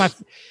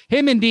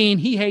 Him and Dean,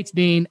 he hates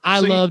Dean.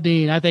 I love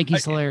Dean. I think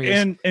he's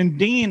hilarious. And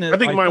Dean, I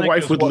think my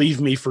wife would leave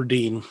me for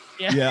Dean.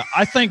 Yeah.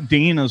 I think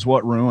Dean is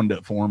what ruined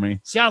it for me.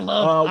 See, I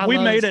love we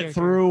made it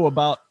through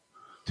about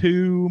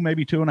 2,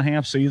 maybe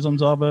 2.5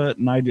 seasons of it,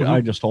 and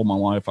I just told my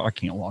wife I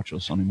can't watch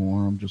this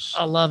anymore.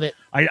 I love it.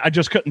 I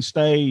just couldn't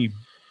stay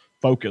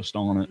focused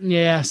on it.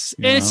 Yes.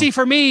 And see,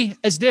 for me,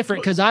 it's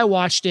different because I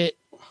watched it,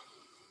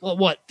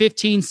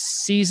 15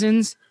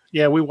 seasons?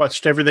 Yeah, we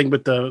watched everything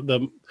but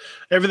the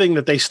everything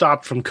that they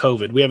stopped from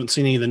COVID. We haven't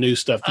seen any of the new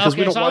stuff because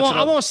we don't watch it.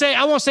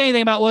 I won't say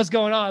anything about what's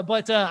going on,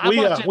 but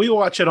we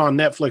watch it on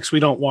Netflix. We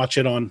don't watch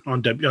it on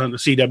the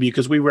CW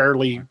because we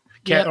rarely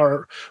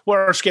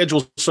our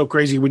schedule's so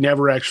crazy. We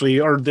never actually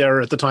are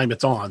there at the time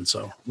it's on.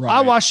 So I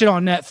watched it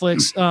on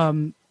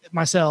Netflix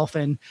myself,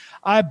 and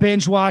I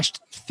binge watched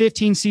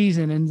 15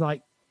 seasons in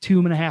like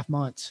 2.5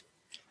 months.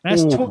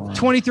 That's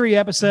 23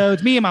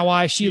 episodes. Me and my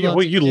wife, she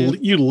loves it.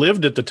 You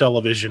lived at the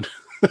television.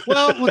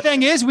 Well, the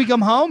thing is, we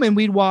come home and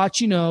we'd watch,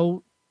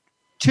 2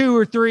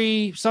 or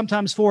 3,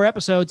 sometimes 4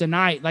 episodes a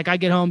night. Like I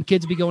get home,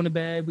 kids would be going to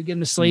bed, we get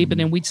them to sleep, and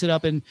then we'd sit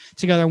up and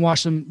together and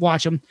watch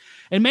them.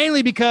 And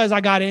mainly because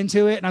I got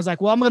into it and I was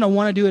like, well, I'm going to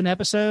want to do an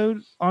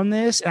episode on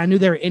this. And I knew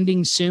they were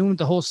ending soon with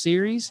the whole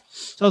series.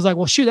 So I was like,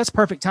 well, shoot, that's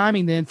perfect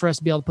timing then for us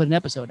to be able to put an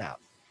episode out.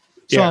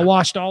 So I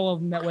watched all of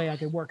them. That way I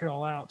could work it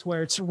all out to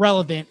where it's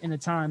relevant in the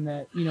time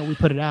that, we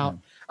put it out.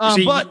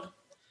 But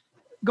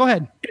go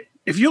ahead.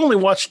 If you only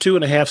watched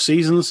 2.5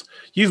 seasons,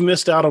 you've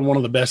missed out on one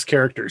of the best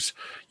characters.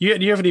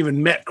 You haven't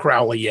even met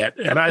Crowley yet.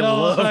 And I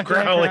love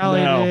Crowley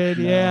now.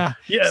 Yeah.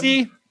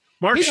 See,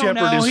 Mark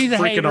Sheppard is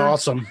freaking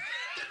awesome.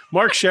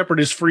 Mark Sheppard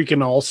is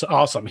freaking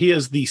awesome. He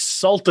is the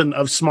Sultan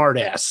of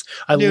smartass.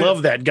 I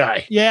love that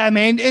guy. Yeah,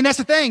 man. And that's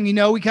the thing,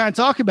 we kind of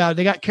talk about it.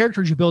 They got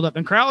characters you build up,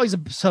 and Crowley's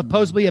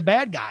supposedly a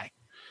bad guy,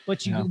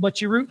 but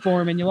you root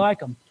for him and you like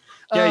him.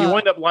 Yeah, you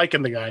wind up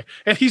liking the guy,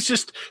 and he's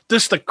just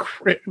that's the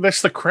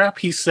crap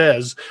he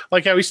says.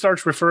 Like how he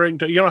starts referring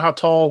to, how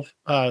tall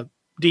Sam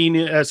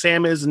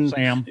is, and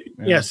Sam.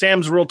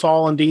 Sam's real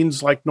tall, and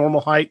Dean's like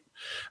normal height.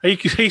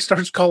 He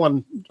starts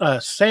calling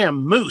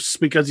Sam Moose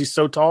because he's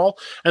so tall,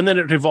 and then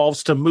it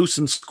evolves to Moose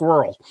and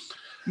Squirrel.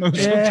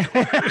 Yeah.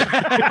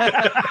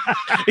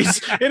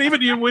 And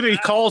even when he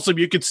calls him,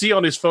 you can see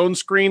on his phone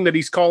screen that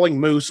he's calling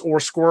Moose or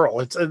Squirrel.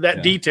 It's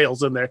that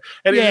details in there,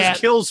 and it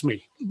just kills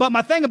me. But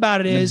my thing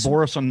about it is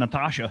Boris and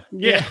Natasha.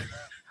 Yeah.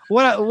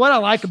 What I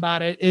like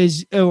about it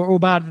is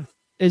the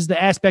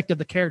aspect of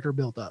the character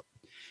built up,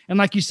 and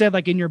like you said,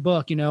 like in your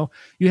book, you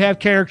have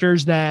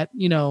characters that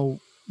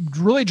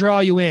really draw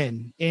you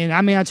in, and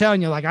I mean, I'm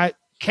telling you,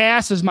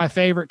 Cass is my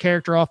favorite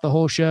character off the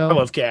whole show. I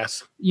love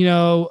Cass.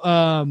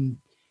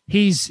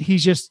 He's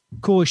just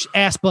coolish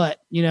ass butt,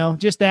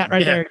 just that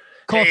right there.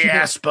 Hey,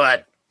 ass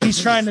butt.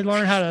 He's trying to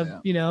learn how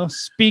to,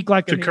 speak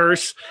like to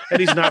curse, and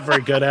he's not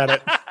very good at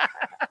it.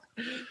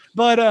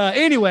 But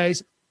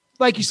anyways,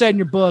 like you said in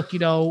your book,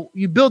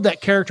 you build that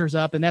characters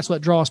up, and that's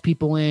what draws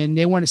people in.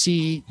 They want to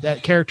see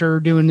that character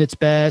doing its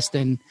best,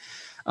 and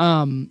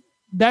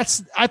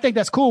I think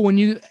that's cool when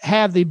you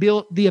have the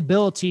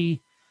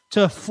ability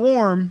to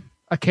form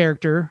a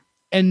character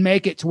and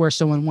make it to where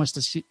someone wants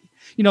to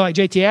like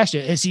JT asked you,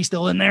 is he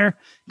still in there?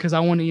 Because I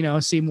want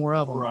to, see more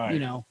of him,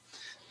 right.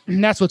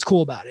 And that's what's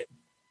cool about it,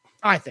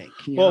 I think.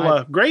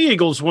 Gray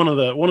Eagle's one of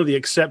the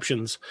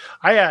exceptions.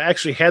 I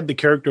actually had the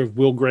character of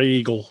Will Gray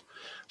Eagle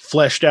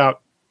fleshed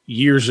out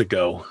years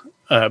ago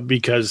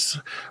because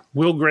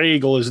Will Gray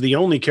Eagle is the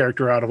only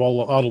character out of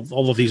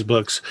all of these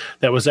books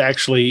that was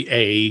actually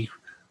a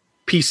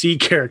PC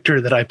character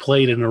that I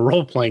played in a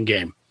role-playing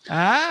game.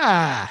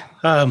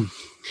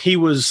 He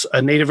was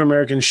a Native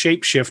American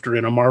shapeshifter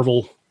in a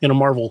Marvel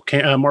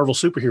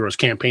superheroes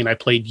campaign I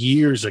played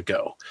years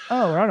ago.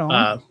 Oh, right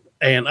on.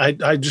 And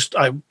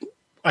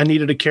I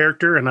needed a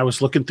character, and I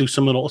was looking through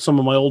some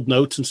of my old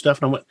notes and stuff,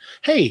 and I went,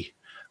 "Hey,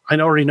 I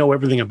already know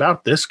everything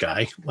about this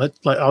guy.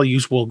 I'll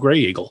use Will Gray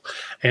Eagle,"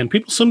 and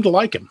people seem to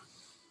like him.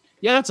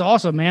 Yeah, that's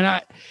awesome,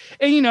 man.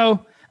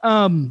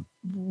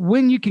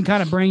 When you can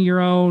kind of bring your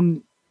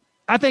own,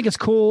 I think it's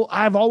cool.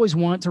 I've always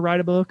wanted to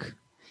write a book,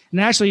 and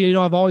actually,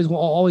 I've always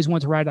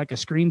wanted to write like a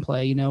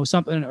screenplay,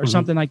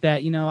 something like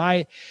that.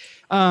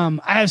 I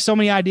have so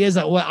many ideas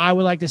that what I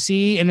would like to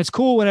see, and it's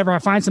cool whenever I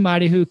find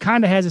somebody who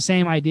kind of has the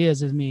same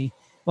ideas as me,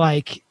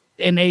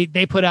 and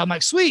they put out, I'm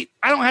like, sweet,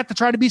 I don't have to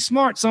try to be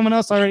smart. Someone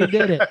else already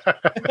did it.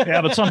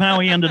 Yeah, but somehow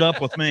he ended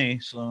up with me.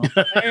 So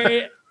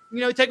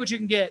take what you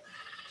can get.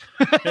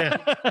 Yeah.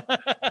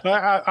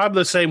 I'm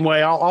the same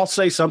way. I'll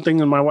say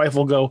something and my wife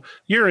will go,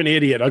 "You're an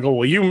idiot." I go,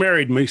 "Well, you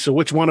married me, so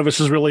which one of us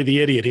is really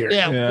the idiot here?"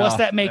 Yeah. What's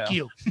that make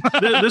you?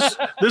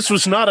 This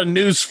was not a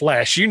news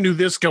flash. You knew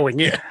this going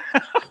in.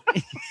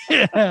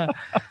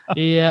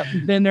 Yeah.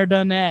 Then they're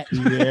done that.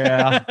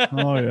 Yeah.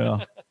 Oh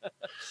yeah.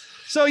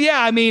 So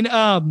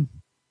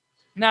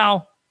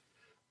now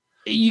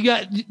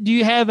do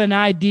you have an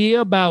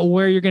idea about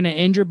where you're going to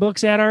end your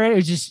books at already?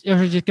 Or just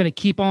going to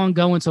keep on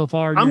going so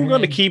far? I'm going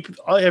to keep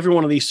every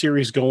one of these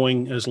series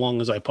going as long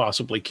as I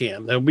possibly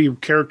can. There'll be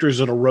characters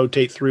that'll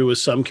rotate through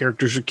as some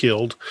characters are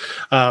killed.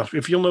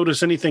 If you'll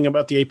notice anything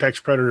about the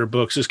Apex Predator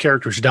books, his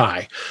characters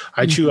die.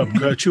 I chew up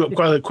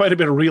quite a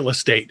bit of real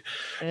estate.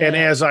 Yeah. And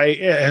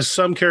as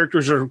some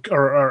characters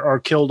are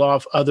killed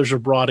off, others are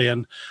brought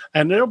in,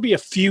 and there'll be a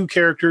few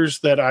characters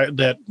that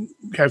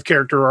have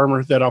character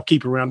armor that I'll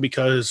keep around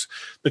because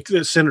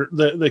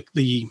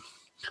the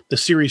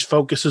series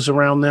focuses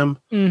around them.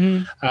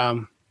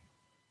 Mm-hmm.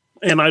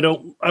 And I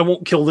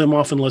won't kill them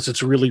off unless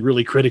it's really,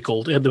 really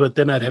critical. But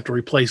then I'd have to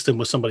replace them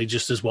with somebody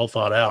just as well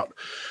thought out.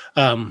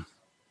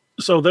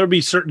 So there'll be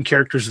certain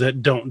characters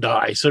that don't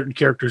die, certain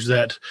characters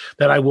that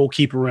I will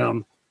keep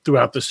around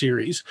throughout the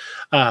series.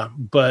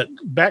 But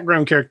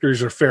background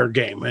characters are fair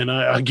game, and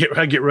I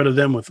get rid of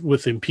them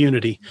with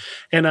impunity.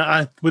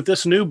 And with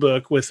this new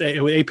book, with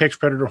Apex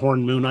Predator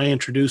Horned Moon, I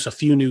introduce a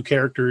few new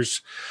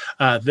characters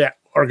that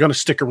are going to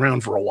stick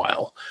around for a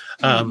while.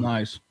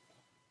 Nice.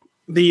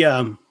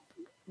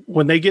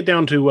 When they get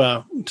down to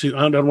I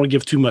don't want to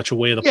give too much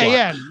away of the plot.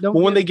 Yeah.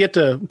 When they get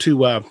to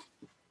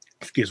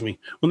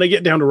when they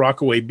get down to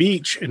Rockaway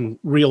Beach and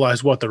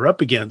realize what they're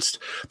up against,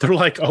 they're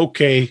like,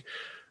 okay,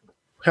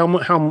 how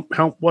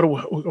what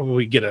do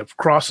we get, a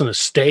cross and a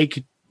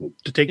stake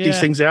to take these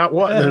things out?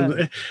 What?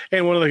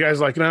 And one of the guys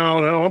like,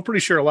 no, I'm pretty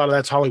sure a lot of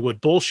that's Hollywood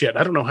bullshit.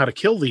 I don't know how to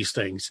kill these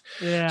things.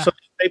 Yeah. So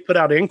they put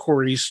out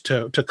inquiries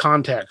to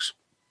contacts,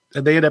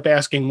 and they end up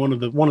asking one of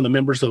the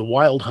members of the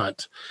Wild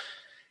Hunt.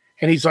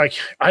 And he's like,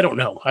 I don't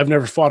know. I've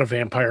never fought a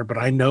vampire, but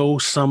I know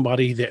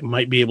somebody that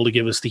might be able to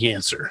give us the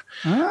answer.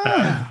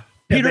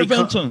 Peter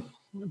Vincent.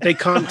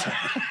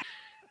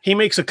 He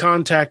makes a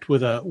contact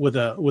with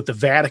the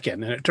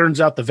Vatican, and it turns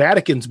out the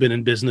Vatican's been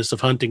in business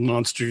of hunting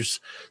monsters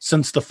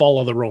since the fall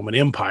of the Roman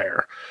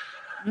Empire.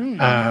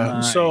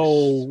 Nice.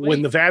 So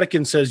when the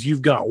Vatican says,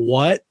 "You've got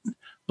what?" They're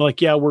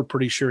like, "Yeah, we're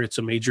pretty sure it's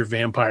a major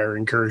vampire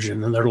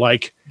incursion." And they're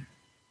like,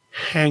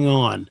 "Hang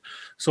on."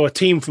 So a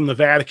team from the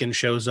Vatican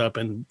shows up,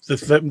 and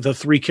the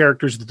three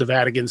characters that the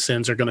Vatican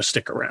sends are going to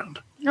stick around.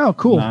 Oh,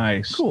 cool.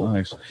 Nice.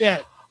 Yeah.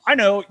 I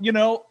know,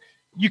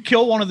 you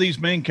kill one of these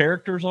main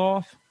characters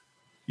off,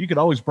 you could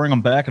always bring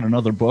them back in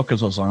another book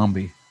as a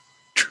zombie.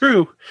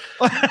 True.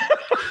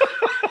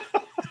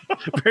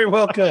 Very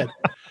well could.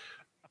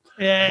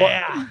 Yeah.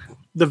 Well,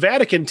 the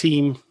Vatican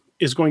team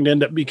is going to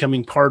end up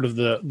becoming part of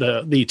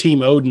the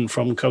Team Odin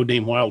from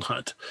Codename Wild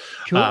Hunt.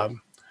 Cool.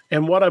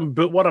 And what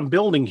I'm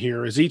building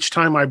here is each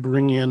time I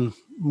bring in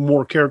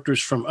more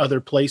characters from other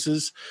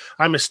places,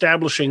 I'm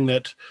establishing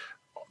that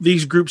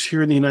these groups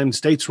here in the United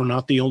States were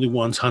not the only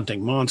ones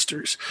hunting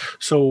monsters.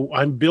 So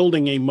I'm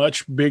building a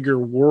much bigger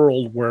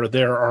world where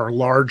there are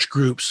large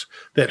groups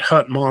that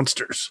hunt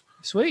monsters.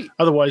 Sweet.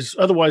 Otherwise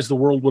the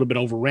world would have been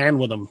overran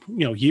with them,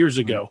 years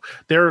ago.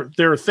 There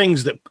are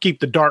things that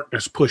keep the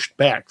darkness pushed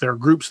back. There are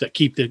groups that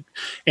keep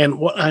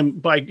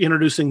by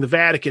introducing the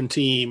Vatican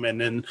team, and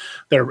then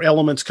there are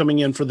elements coming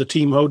in for the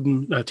Team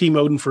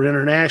Odin for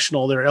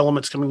international. There are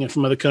elements coming in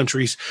from other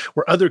countries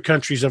where other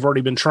countries have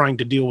already been trying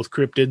to deal with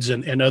cryptids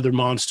and other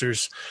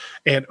monsters.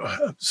 And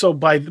so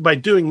by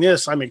doing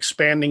this, I'm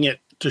expanding it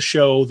to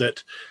show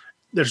that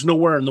there's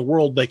nowhere in the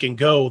world they can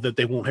go that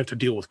they won't have to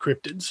deal with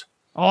cryptids.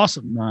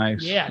 Awesome.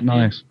 Nice. Yeah.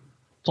 Nice.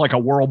 It's like a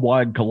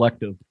worldwide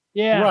collective.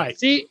 Yeah. Right.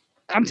 See,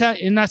 I'm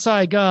telling, and that's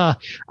like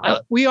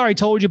we already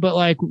told you, but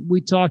like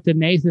we talked to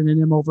Nathan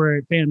and him over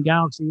at Phantom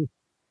Galaxy.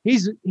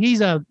 He's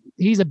a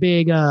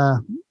big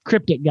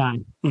cryptic guy.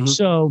 Mm-hmm.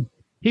 So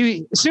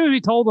as soon as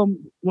we told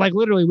him, like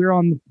literally, we were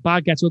on the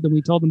podcast with him.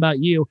 We told him about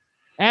you.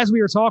 As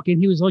we were talking,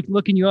 he was like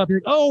looking you up. He's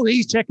like, "Oh,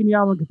 he's checking you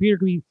out on the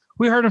computer."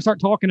 We heard him start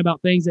talking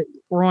about things that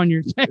were on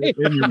your tape.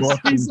 In your book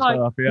he's like,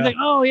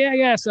 "Oh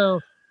yeah." So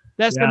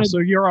that's so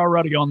you're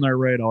already on their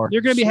radar.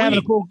 You're going to be having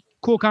a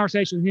cool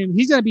conversation with him.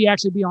 He's going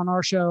to be on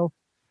our show.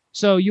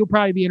 So you'll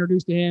probably be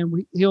introduced to him.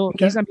 He's going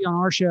to be on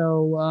our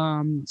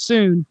show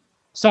soon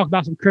to talk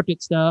about some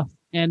cryptid stuff.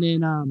 And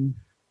then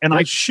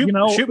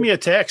shoot me a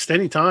text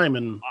anytime.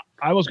 And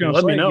I was going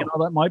to say,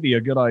 that might be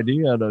a good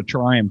idea to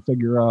try and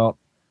figure out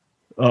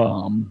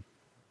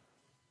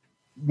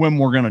when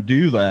we're going to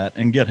do that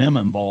and get him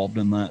involved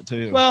in that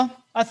too. Well,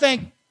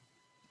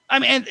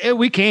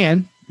 we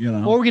can.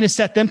 Or we're going to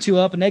set them two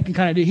up, and they can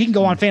kind of he can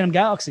go on Phantom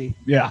Galaxy.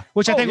 Yeah.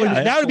 Which I think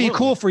that would be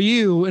cool for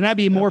you, and that'd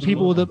be more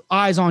people with the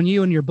eyes on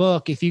you and your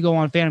book if you go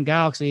on Phantom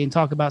Galaxy and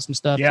talk about some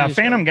stuff. Yeah,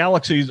 Phantom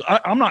Galaxies,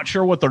 I'm not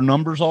sure what their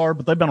numbers are,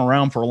 but they've been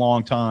around for a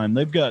long time.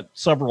 They've got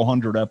several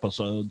hundred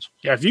episodes.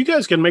 Yeah, if you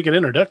guys can make an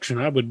introduction,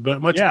 I would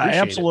much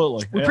appreciate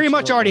absolutely. it. We pretty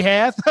much already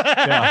have.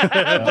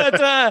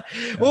 But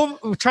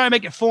we'll try and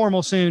make it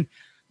formal soon.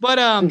 But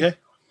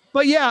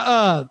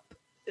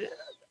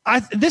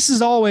this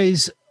is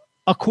always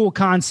a cool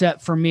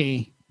concept for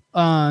me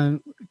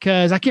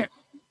because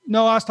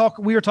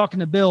we were talking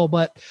to Bill,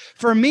 but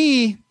for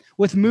me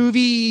with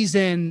movies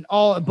and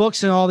all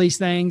books and all these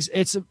things,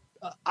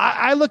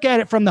 I look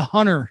at it from the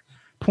hunter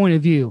point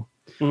of view.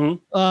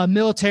 Mm-hmm.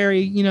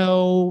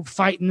 Military,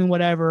 fighting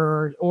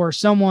whatever, or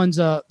someone's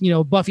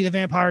Buffy the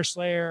Vampire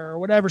Slayer or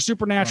whatever,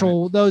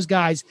 supernatural, those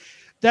guys.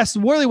 That's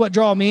really what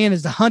draw me in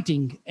is the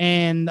hunting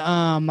and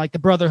like the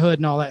Brotherhood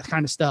and all that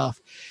kind of stuff.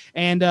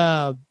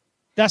 And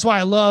that's why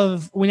I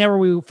love whenever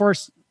we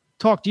first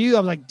talked to you, I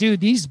was like, dude,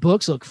 these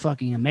books look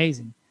fucking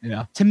amazing.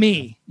 Yeah. To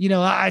me,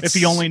 if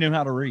you only knew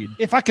how to read.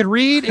 If I could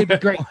read, it'd be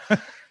great.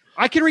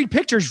 I can read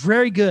pictures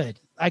very good.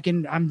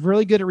 I'm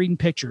really good at reading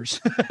pictures.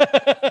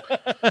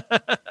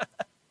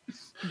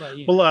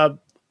 Well,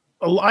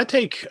 I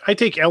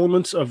take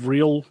elements of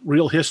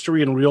real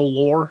history and real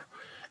lore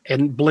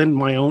and blend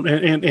my own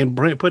and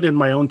put in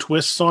my own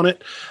twists on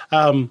it.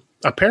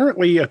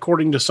 Apparently,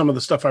 according to some of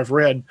the stuff I've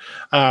read,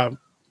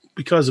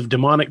 because of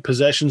demonic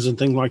possessions and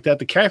things like that,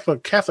 the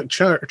Catholic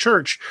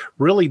Church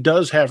really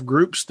does have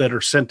groups that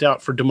are sent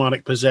out for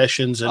demonic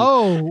possessions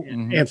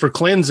and for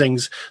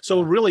cleansings.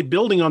 So really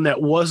building on that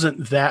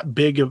wasn't that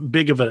big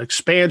of an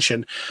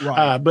expansion.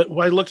 Right. But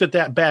when I looked at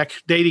that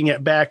dating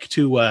it back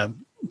to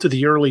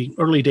the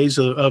early days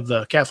of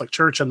the Catholic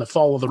Church and the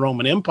fall of the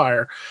Roman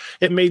Empire,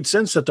 it made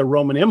sense that the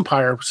Roman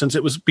Empire, since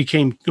it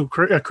became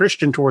a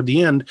Christian toward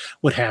the end,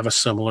 would have a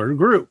similar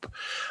group.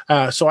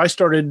 So I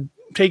started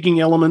taking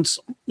elements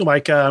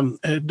like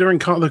during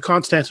the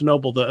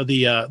Constantinople,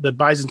 the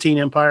Byzantine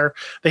Empire,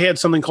 they had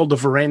something called the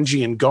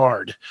Varangian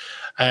Guard,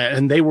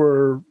 and they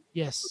were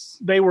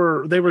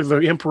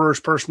the emperor's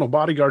personal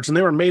bodyguards, and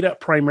they were made up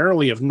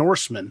primarily of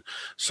Norsemen.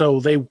 So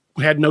they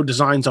had no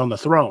designs on the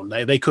throne.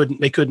 They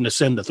couldn't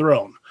ascend the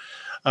throne.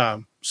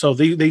 So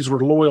these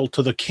were loyal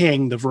to the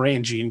king, the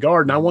Varangian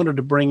Guard, and I wanted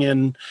to bring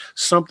in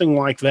something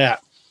like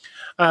that.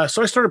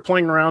 So I started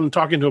playing around and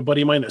talking to a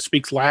buddy of mine that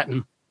speaks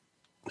Latin,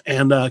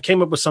 and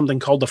came up with something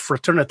called the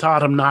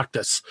Fraternitatem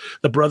Noctis,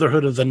 the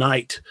Brotherhood of the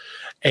Night.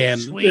 And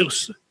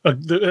this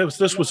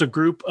was a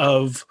group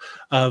of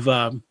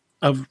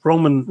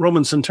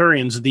Roman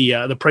centurions,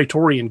 the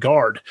Praetorian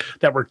Guard,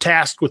 that were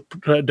tasked with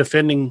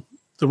defending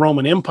the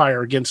Roman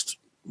Empire against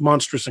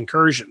monstrous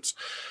incursions.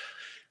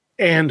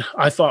 And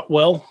I thought,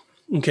 well,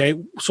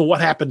 okay, so what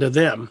happened to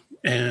them?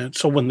 And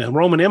so when the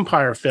Roman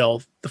Empire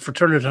fell, the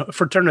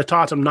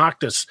Fraternitatem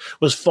Noctis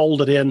was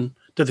folded in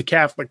to the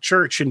Catholic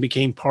Church and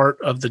became part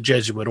of the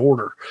Jesuit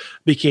order,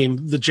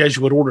 became the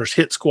Jesuit order's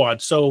hit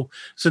squad. So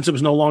since it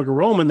was no longer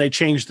Roman, they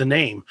changed the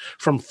name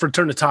from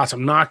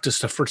Fraternitatem Noctis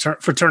to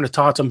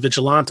Fraternitatem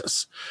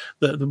Vigilantis,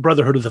 the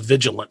Brotherhood of the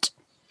Vigilant.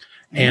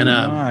 And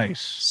nice,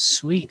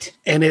 sweet.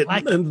 And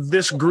and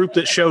this group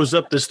that shows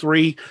up,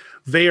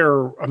 they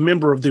are a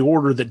member of the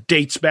order that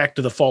dates back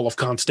to the fall of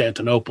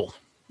Constantinople.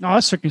 Oh,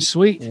 that's freaking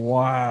sweet.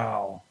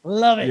 Wow.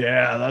 Love it.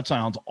 Yeah, that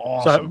sounds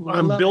awesome. So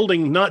I'm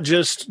building not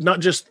just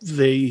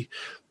the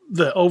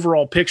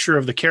overall picture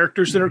of the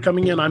characters that are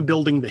coming in, I'm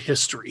building the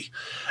history.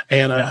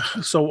 And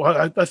so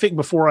I think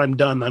before I'm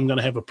done, I'm going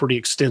to have a pretty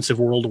extensive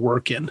world to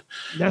work in.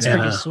 That's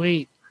freaking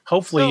sweet.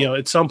 Hopefully,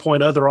 at some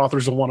point, other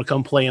authors will want to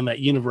come play in that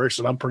universe,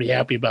 and I'm pretty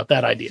happy about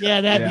that idea. Yeah,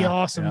 that'd be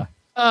awesome.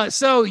 Yeah.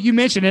 So you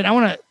mentioned it.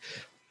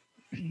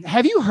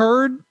 Have you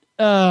heard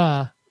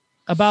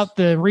about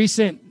the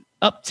recent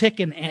uptick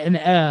in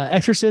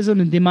exorcism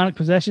and demonic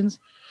possessions?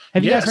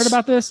 Have you guys heard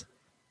about this?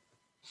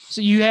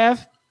 So you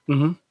have?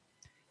 Mm-hmm.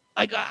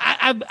 Like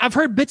I've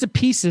heard bits and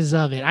pieces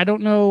of it. I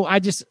don't know.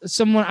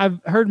 I've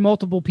heard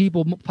multiple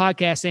people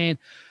podcasts saying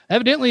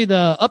evidently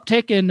the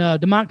uptick in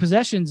demonic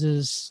possessions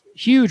is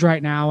huge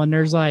right now, and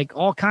there's like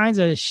all kinds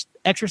of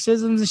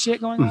exorcisms and shit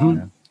going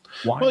on.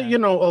 Why? Well,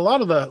 a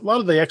lot of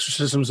the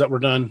exorcisms that were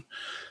done,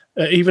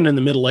 even in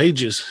the Middle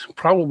Ages,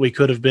 probably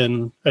could have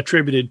been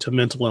attributed to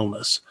mental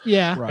illness.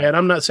 Yeah. Right. And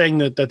I'm not saying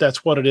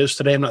that's what it is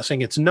today. I'm not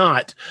saying it's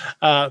not,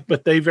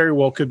 but they very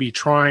well could be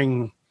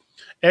trying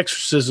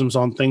exorcisms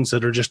on things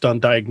that are just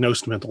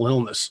undiagnosed mental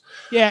illness.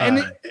 Yeah.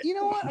 And you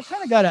know what?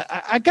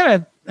 I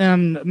gotta,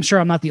 I'm sure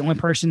I'm not the only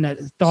person that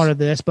thought of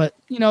this, but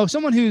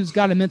someone who's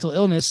got a mental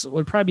illness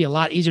would probably be a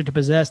lot easier to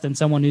possess than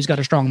someone who's got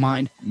a strong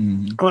mind.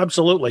 Mm-hmm. Oh,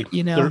 absolutely.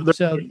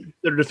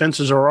 Their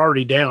defenses are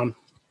already down.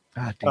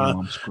 God damn,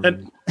 I'm screwed.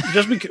 And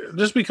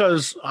just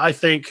because I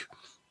think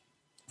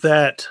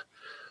that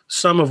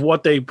some of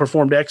what they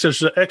performed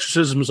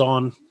exorcisms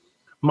on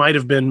might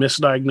have been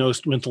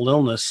misdiagnosed mental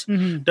illness,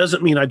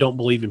 doesn't mean I don't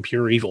believe in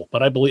pure evil,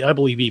 but I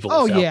believe evil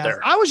is out there.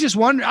 I was just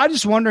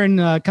wondering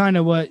kind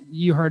of what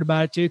you heard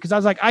about it too, because I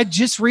was like, I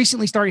just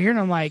recently started hearing,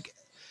 I'm like,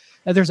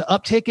 there's an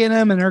uptick in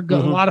them, and a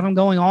lot of them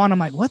going on. I'm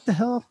like, what the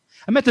hell?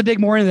 I meant to dig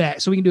more into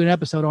that so we can do an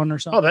episode on it or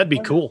something. Oh, that'd be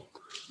cool.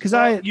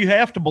 Because you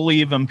have to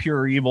believe in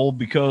pure evil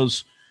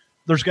because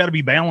there's got to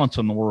be balance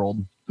in the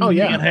world. Oh, you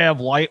yeah. can't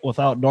have light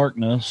without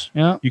darkness.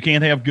 Yeah. You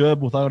can't have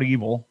good without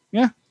evil.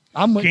 Yeah.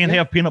 You can't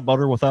have peanut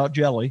butter without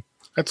jelly.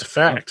 That's a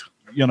fact.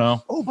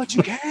 Oh, but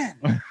you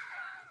can.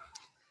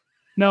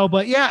 No,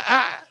 but yeah,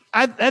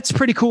 I that's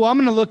pretty cool. I'm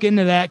going to look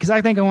into that because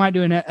I think I want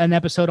to do an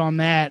episode on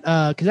that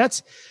because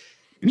that's,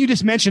 you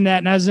just mentioned that,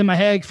 and I was in my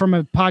head from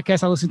a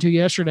podcast I listened to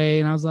yesterday,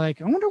 and I was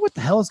like, I wonder what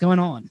the hell is going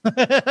on.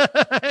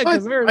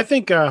 I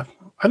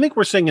think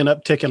we're seeing an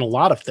uptick in a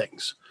lot of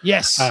things.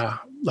 Yes.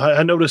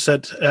 I noticed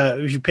that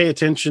if you pay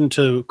attention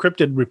to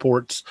cryptid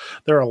reports,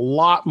 there are a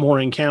lot more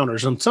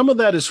encounters, and some of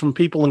that is from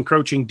people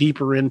encroaching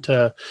deeper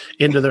into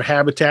their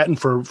habitat and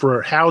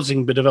for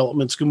housing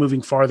developments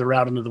moving farther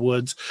out into the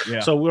woods. Yeah.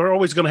 So we're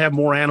always going to have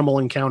more animal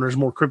encounters,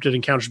 more cryptid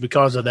encounters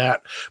because of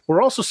that.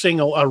 We're also seeing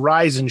a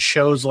rise in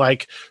shows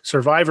like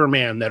Survivor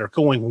Man that are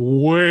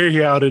going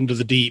way out into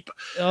the deep.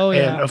 Oh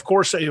yeah. And of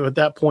course, at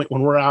that point,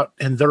 when we're out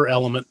in their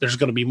element, there's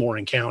going to be more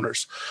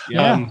encounters.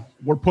 Yeah.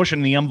 We're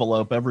pushing the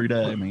envelope every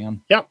day,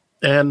 man. Yeah.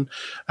 And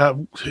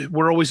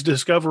we're always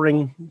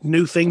discovering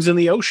new things in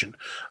the ocean.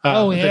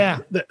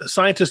 The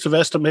scientists have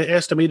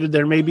estimated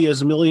there may be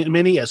as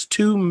many as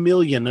 2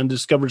 million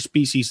undiscovered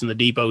species in the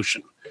deep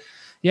ocean.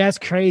 Yeah, it's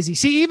crazy.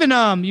 See, even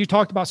you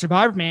talked about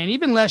Survivor Man.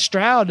 Even Les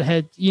Stroud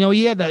had,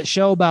 he had that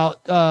show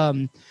about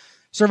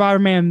Survivor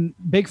Man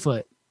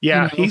Bigfoot.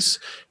 Yeah,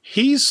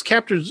 he's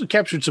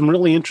captured some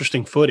really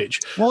interesting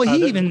footage. Well,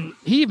 he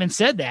even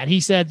said that. He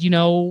said,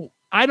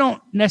 I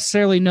don't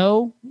necessarily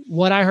know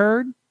what I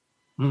heard.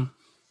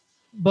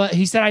 But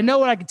he said, I know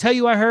what I can tell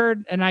you I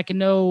heard, and I can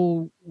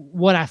know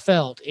what I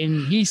felt.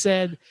 And he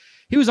said,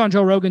 he was on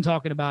Joe Rogan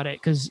talking about it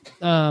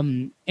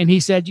and he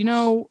said,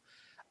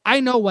 I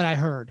know what I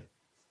heard.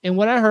 And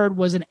what I heard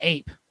was an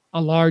ape,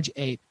 a large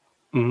ape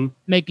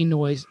making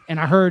noise. And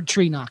I heard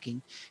tree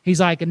knocking. He's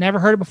like, I never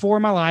heard it before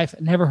in my life.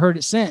 I never heard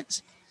it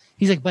since.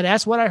 He's like, but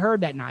that's what I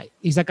heard that night.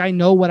 He's like, I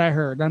know what I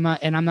heard. I'm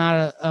not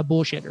a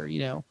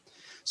bullshitter,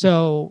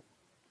 So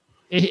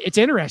it's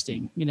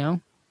interesting,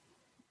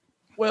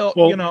 Well,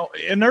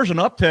 and there's an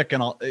uptick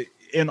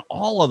in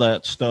all of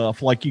that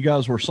stuff, like you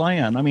guys were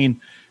saying. I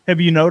mean, have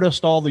you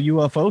noticed all the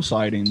UFO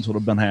sightings that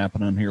have been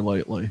happening here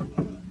lately?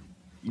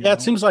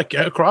 It seems like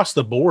across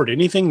the board,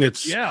 anything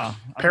that's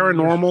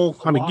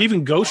paranormal.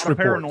 Even ghost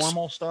reports.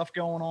 Paranormal stuff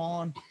going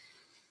on.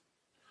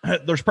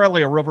 There's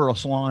probably a river of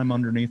slime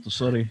underneath the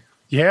city.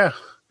 Yeah.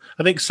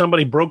 I think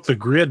somebody broke the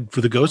grid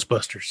for the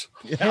Ghostbusters.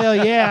 Hell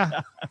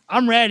yeah.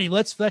 I'm ready.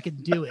 Let's fucking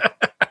do it.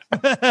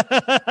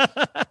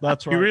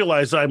 That's right. You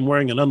realize I'm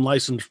wearing an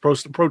unlicensed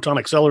proton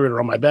accelerator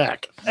on my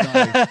back.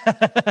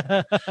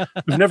 Nice.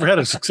 We've never had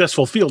a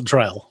successful field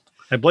trial.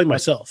 I blame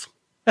myself.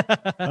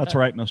 That's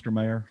right, Mr.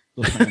 Mayor.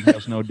 This man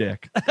has no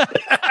dick.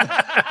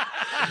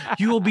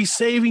 You will be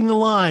saving the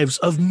lives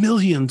of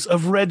millions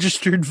of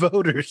registered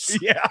voters.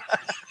 Yeah.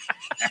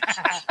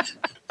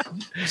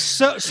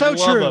 So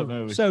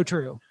true. So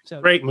true.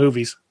 Great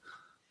movies.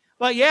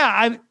 But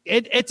yeah,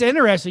 it's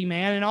interesting,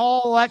 man. And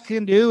all that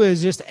can do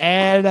is just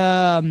add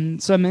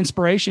some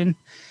inspiration,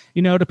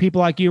 to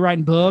people like you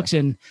writing books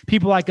and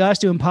people like us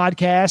doing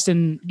podcasts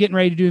and getting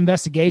ready to do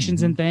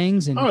investigations and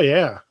things. And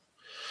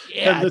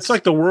it's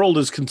like the world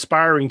is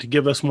conspiring to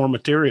give us more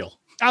material.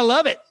 I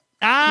love it.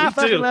 I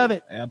fucking love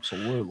it.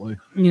 Absolutely.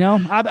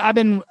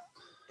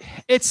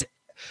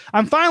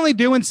 I'm finally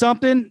doing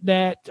something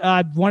that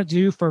I've wanted to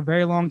do for a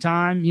very long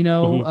time,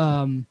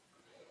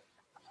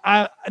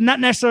 I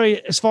not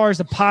necessarily as far as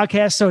the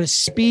podcast, so to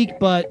speak,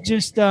 but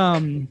just before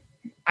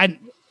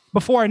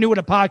I knew what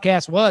a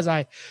podcast was,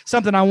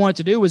 something I wanted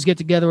to do was get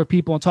together with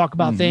people and talk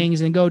about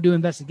things and go do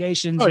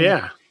investigations. Oh,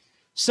 yeah.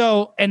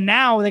 So, and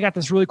now they got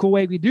this really cool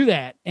way we do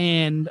that.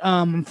 And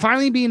I'm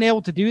finally being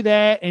able to do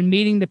that and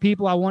meeting the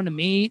people I want to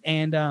meet.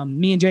 And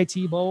me and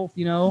JT both,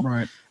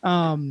 Right.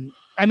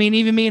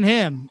 Even me and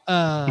him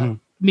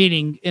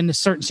meeting in a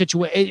certain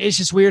situation. It's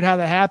just weird how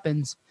that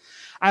happens.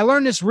 I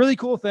learned this really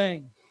cool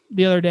thing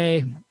the other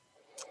day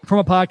from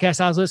a podcast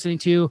I was listening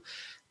to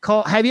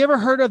called, have you ever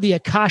heard of the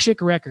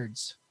Akashic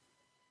Records?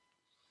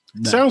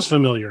 No. Sounds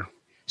familiar.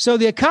 So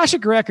the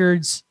Akashic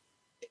Records,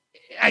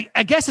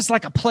 I guess it's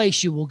like a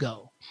place you will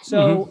go.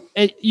 So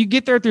you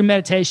get there through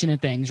meditation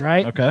and things,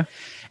 right? Okay.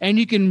 And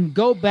you can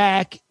go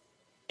back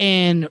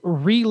and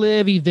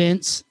relive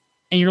events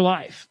in your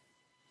life,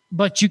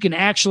 but you can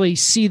actually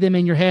see them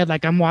in your head,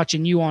 like I'm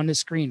watching you on this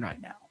screen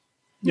right now.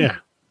 Yeah.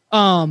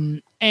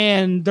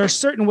 And there's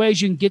certain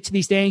ways you can get to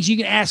these things. You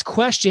can ask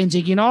questions.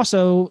 You can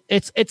also,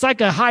 it's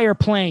like a higher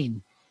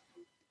plane.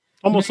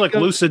 Almost like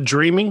lucid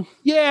dreaming.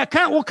 Yeah,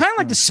 kind of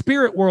like the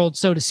spirit world,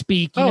 so to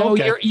speak. You know,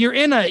 okay. you're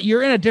in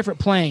a different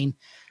plane.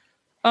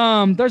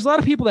 There's a lot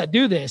of people that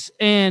do this,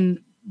 and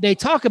they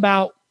talk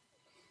about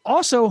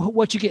also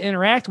what you can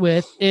interact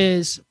with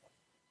is,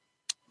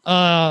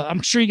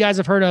 I'm sure you guys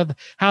have heard of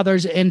how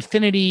there's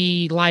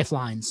infinity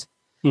lifelines.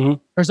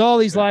 Mm-hmm. There's all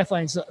these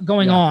lifelines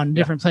going on in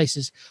different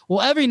places. Well,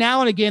 every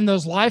now and again,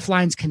 those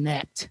lifelines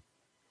connect.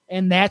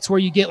 And that's where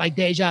you get like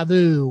deja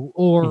vu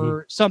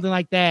or something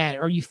like that.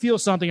 Or you feel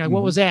something like,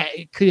 what was that?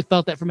 It could have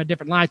felt that from a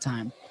different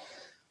lifetime.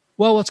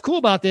 Well, what's cool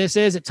about this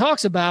is it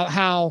talks about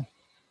how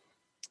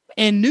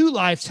in new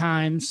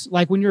lifetimes,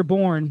 like when you're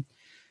born,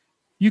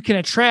 you can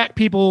attract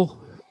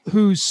people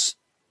whose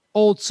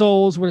old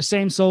souls were the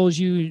same souls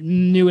you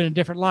knew in a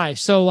different life.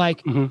 So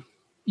like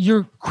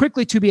you're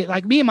quickly to be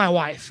like me and my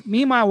wife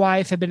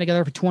have been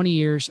together for 20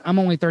 years. I'm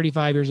only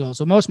 35 years old.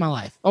 So most of my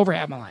life, over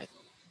half my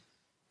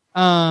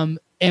life.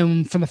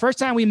 And from the first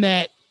time we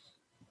met,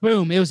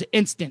 boom, it was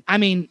instant. I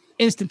mean,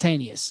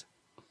 instantaneous.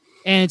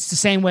 And it's the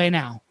same way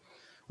now.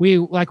 We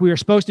were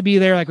supposed to be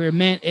there, like we were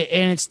meant,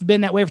 and it's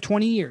been that way for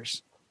 20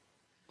 years.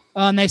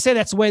 They say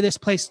that's the way this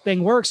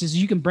thing works is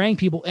you can bring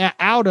people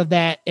out of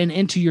that and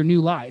into your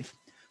new life.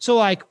 So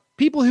like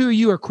people who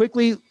you are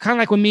quickly, kind of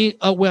like when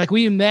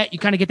we met, you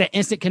kind of get that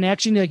instant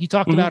connection like you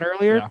talked about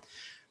earlier.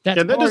 Yeah.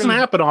 That doesn't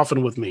happen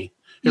often with me.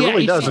 It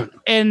really doesn't.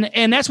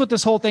 And that's what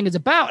this whole thing is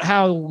about,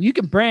 how you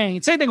can bring,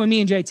 same thing with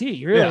me and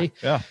JT, really.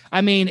 Yeah.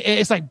 I mean,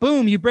 it's like,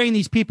 boom, you bring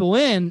these people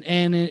in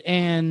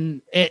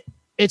and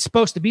it's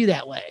supposed to be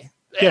that way.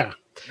 Yeah.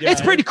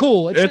 It's pretty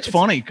cool. It's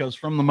funny because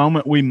from the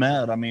moment we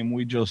met, I mean,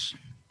 we just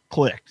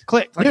clicked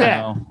like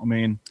that. I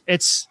mean,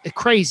 it's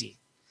crazy.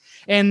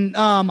 And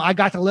I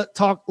got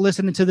to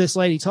listening to this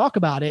lady talk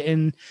about it,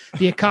 and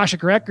the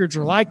Akashic Records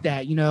are like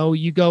that. You know,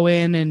 you go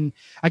in, and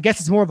I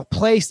guess it's more of a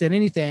place than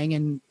anything,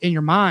 and in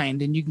your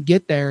mind, and you can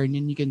get there, and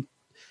then you can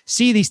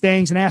see these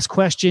things and ask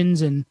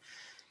questions, and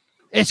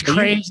it's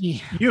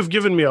crazy. You've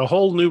given me a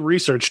whole new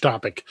research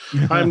topic.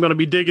 I'm going to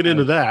be digging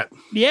into that.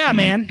 Yeah,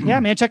 man. Yeah,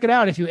 man. Check it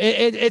out if you.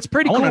 It's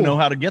pretty cool. I want to know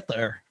how to get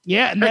there.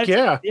 Yeah,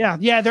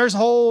 yeah. There's a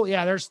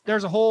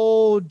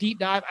whole deep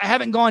dive. I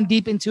haven't gone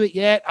deep into it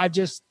yet. I've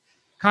just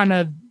kind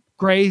of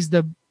grazed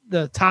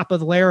the top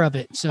of the layer of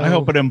it. So I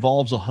hope it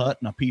involves a hut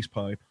and a peace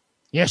pipe.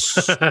 Yes.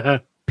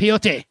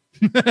 Peyote.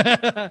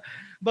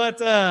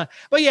 But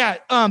yeah,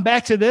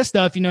 back to this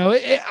stuff, you know,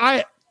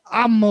 I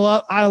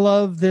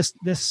love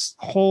this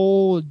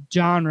whole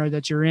genre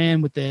that you're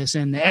in with this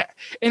and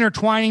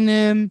intertwining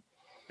them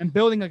and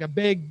building like a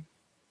big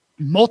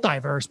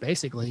multiverse,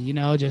 basically, you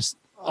know, just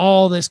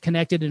all this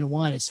connected into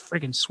one. It's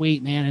freaking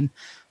sweet, man. And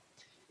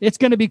it's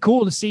going to be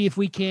cool to see if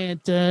we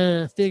can't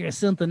figure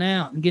something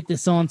out and get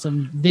this on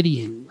some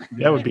video.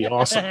 That would be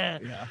awesome.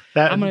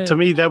 To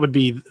me, that would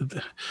be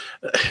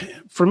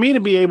for me to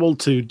be able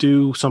to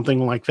do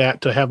something like that,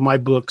 to have my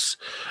books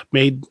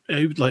made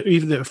like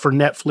even for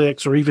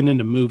Netflix or even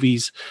into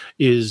movies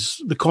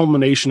is the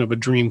culmination of a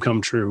dream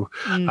come true.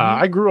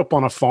 I grew up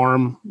on a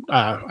farm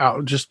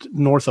out just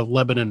north of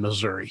Lebanon,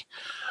 Missouri.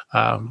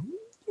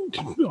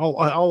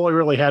 All I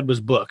really had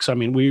was books. I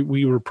mean,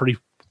 we were pretty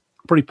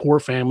poor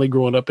family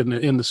growing up in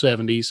the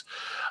 70s.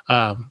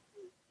 And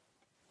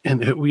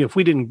if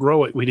we didn't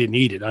grow it, we didn't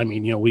eat it. I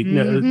mean, you know,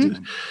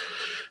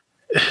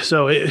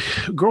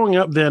 growing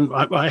up then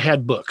I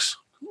had books,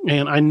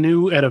 and I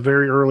knew at a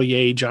very early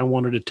age, I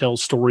wanted to tell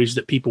stories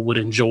that people would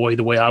enjoy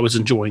the way I was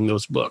enjoying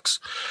those books.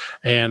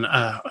 And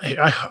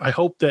I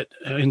hope that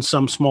in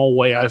some small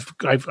way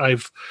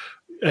I've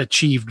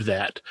achieved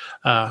that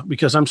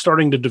because I'm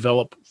starting to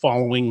develop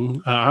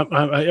following.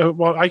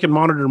 I can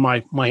monitor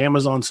my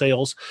Amazon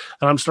sales,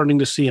 and I'm starting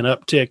to see an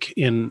uptick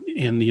in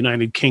the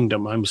United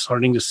Kingdom. I'm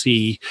starting to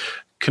see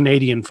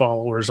Canadian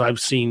followers. I've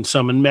seen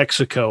some in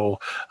Mexico,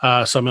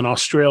 some in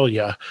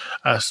Australia,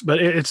 but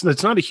it's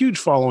not a huge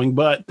following.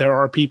 But there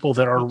are people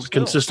that are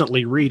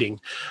consistently reading.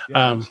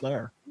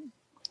 There.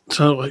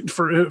 So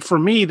for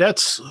me,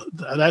 that's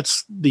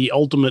the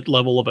ultimate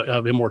level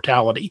of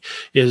immortality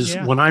is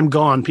when I'm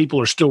gone, people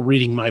are still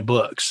reading my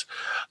books.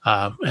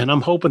 And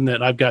I'm hoping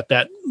that I've got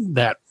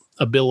that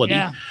ability.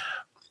 Yeah.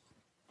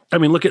 I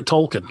mean, look at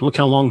Tolkien, look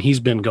how long he's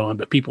been gone,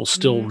 but people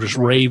still just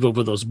rave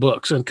over those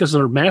books, and because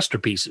they're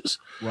masterpieces.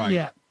 Right.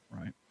 Yeah.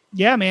 Right.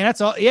 Yeah, man.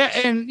 That's all. Yeah.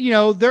 And you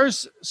know,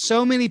 there's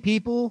so many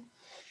people,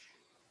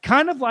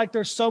 kind of like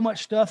there's so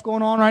much stuff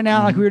going on right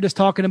now, like we were just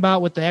talking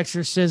about with the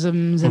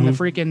exorcisms and the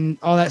freaking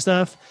all that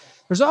stuff.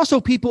 There's also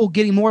people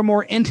getting more and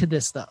more into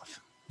this stuff.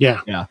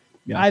 Yeah.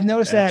 I've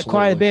noticed that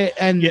quite a bit.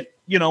 And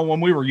you know,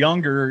 when we were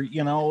younger,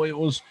 you know, it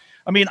was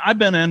I mean, I've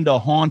been into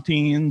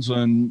hauntings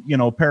and,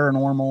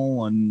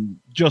 paranormal and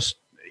just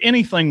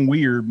anything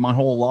weird my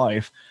whole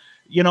life,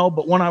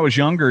 but when I was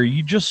younger,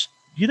 you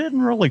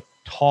didn't really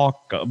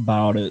talk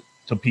about it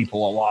to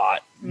people a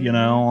lot.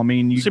 I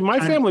mean, my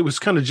family was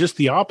kind of just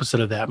the opposite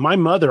of that. My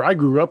mother, I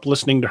grew up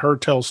listening to her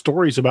tell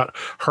stories about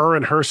her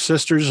and her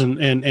sisters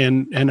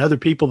and other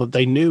people that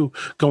they knew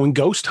going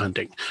ghost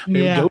hunting.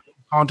 They would go to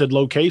haunted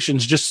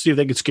locations just to see if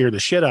they could scare the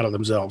shit out of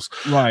themselves.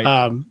 Right.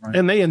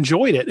 And they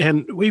enjoyed it.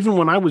 And even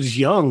when I was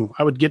young,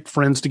 I would get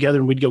friends together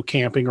and we'd go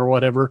camping or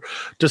whatever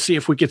to see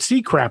if we could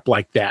see crap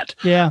like that.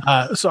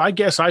 Yeah. So I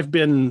guess I've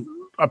been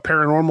a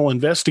paranormal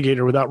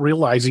investigator without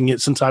realizing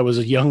it since I was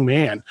a young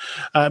man,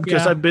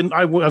 because I've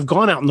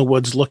gone out in the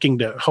woods looking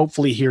to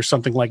hopefully hear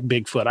something like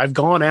Bigfoot. I've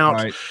gone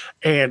out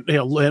and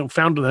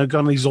gone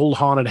to these old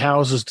haunted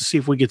houses to see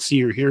if we could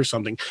see or hear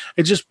something.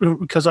 It's just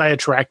because I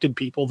attracted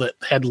people that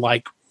had a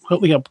lot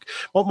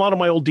of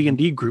my old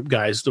D&D group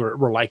guys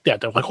were like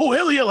that. They're like, oh,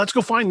 hell yeah, let's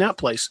go find that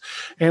place.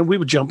 And we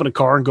would jump in a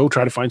car and go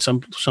try to find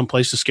some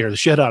place to scare the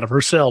shit out of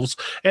ourselves.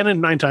 And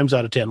then 9 times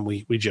out of 10,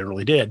 we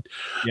generally did.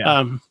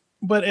 Yeah.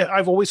 But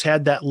I've always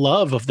had that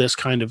love of that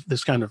kind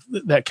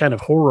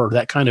of horror,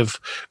 that kind of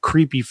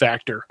creepy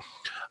factor.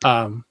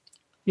 I've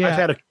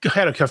had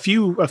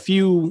a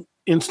few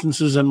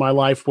instances in my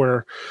life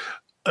where,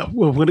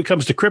 when it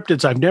comes to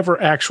cryptids, I've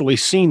never actually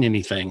seen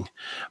anything,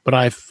 but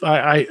I've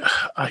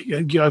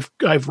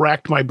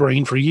racked my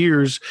brain for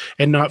years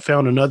and not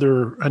found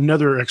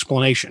another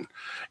explanation.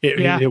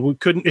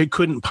 It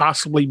couldn't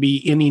possibly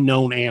be any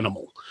known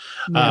animal.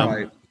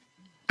 Right.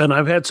 And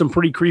I've had some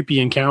pretty creepy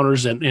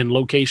encounters in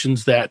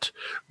locations that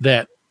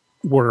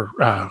were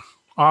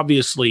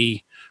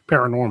obviously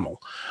paranormal.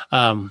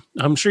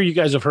 I'm sure you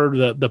guys have heard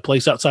of the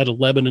place outside of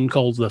Lebanon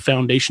called the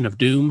Foundation of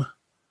Doom.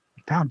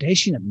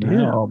 Foundation of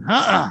Doom.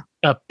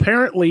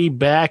 Apparently,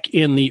 back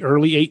in the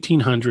early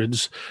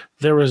 1800s,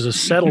 there was a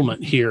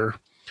settlement here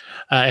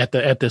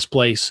at this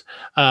place,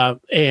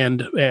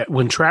 and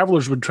when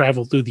travelers would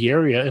travel through the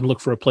area and look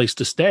for a place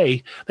to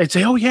stay, they'd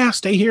say, "Oh yeah,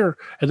 stay here,"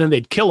 and then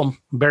they'd kill them,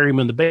 bury them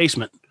in the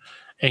basement,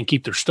 and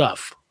keep their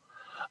stuff.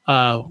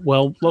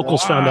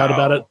 Locals found out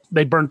about it.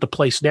 They burnt the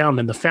place down,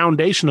 and the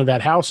foundation of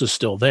that house is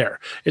still there.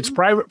 It's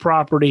private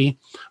property,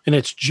 and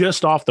it's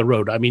just off the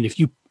road. I mean, if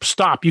you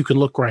stop, you can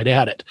look right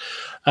at it.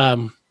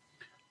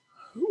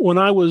 When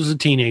I was a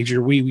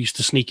teenager, we used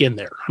to sneak in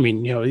there. I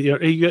mean,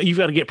 you've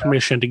got to get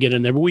permission to get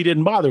in there, but we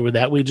didn't bother with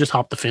that. We just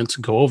hopped the fence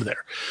and go over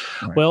there.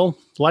 Right. Well,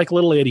 like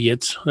little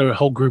idiots, a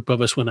whole group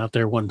of us went out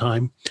there one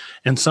time,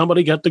 and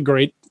somebody got the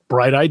great,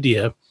 bright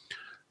idea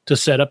to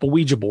set up a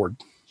Ouija board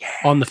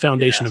on the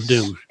Foundation of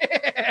Doom.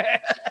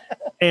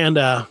 And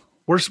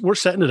we're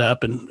setting it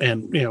up, and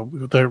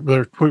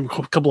a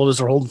couple of us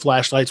are holding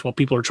flashlights while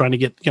people are trying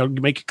to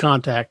make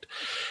contact.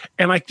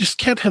 And I just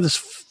can't have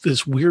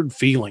this weird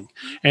feeling.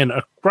 And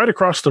right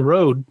across the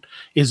road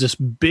is this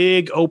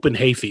big open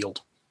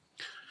hayfield.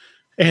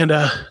 And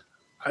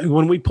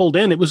when we pulled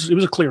in, it was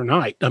a clear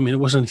night. I mean, there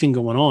wasn't anything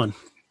going on.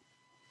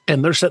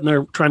 And they're sitting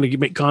there trying to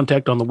make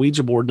contact on the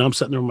Ouija board, and I'm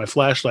sitting there with my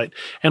flashlight,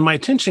 and my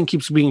attention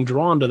keeps being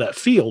drawn to that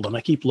field, and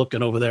I keep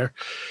looking over there,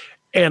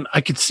 and I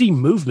could see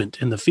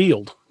movement in the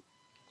field.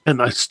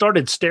 And I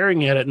started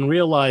staring at it and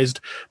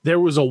realized there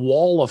was a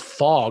wall of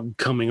fog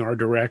coming our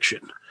direction.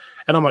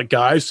 And I'm like,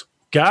 guys.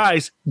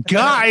 And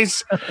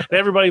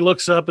everybody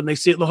looks up and they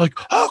see it. They're like,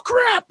 oh,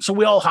 crap. So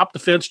we all hop the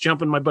fence,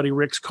 jump in my buddy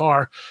Rick's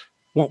car.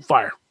 Won't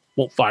fire.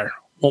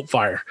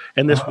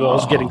 And this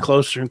wall's getting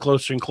closer and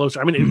closer and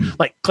closer. I mean, it,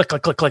 like click,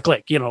 click, click, click,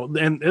 click,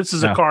 and this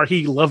is a car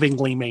he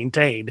lovingly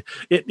maintained.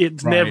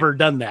 It's never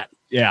done that.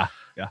 Yeah.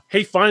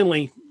 He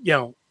finally,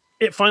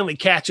 it finally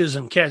catches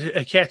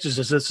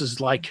us. This is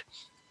like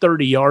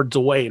 30 yards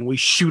away, and we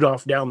shoot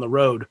off down the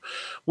road.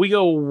 We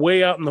go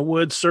way out in the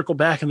woods, circle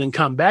back, and then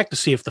come back to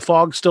see if the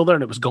fog's still there,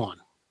 and it was gone.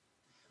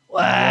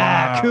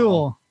 Wow.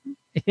 Cool.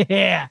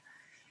 Yeah.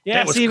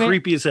 That was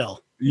creepy as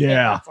hell.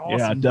 Yeah. Awesome.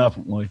 Yeah,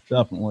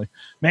 definitely.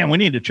 Man, we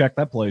need to check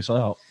that place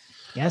out.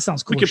 Yeah, that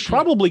sounds cool. We could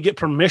probably get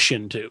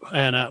permission to,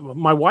 and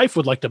my wife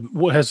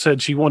has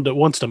said she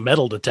wants to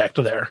metal detect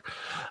there.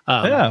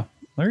 Yeah,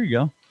 there you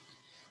go.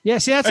 Yeah,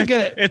 see, that's a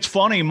good. It's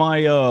funny.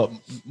 My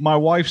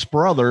wife's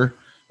brother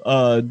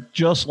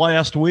just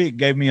last week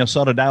gave me a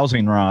set of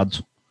dowsing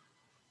rods.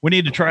 We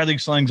need to try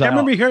these things out. I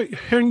remember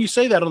hearing you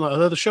say that on the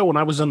other show when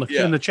I was in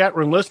the chat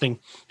room listening.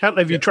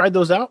 Have you tried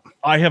those out?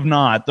 I have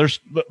not.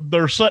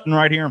 They're sitting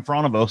right here in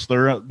front of us.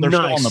 They're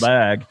still in the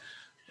bag.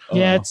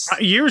 Yeah, it's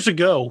years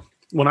ago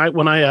when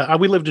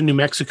we lived in New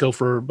Mexico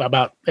for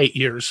about 8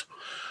 years.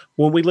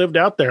 When we lived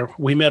out there,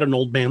 we met an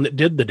old man that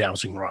did the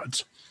dowsing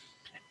rods.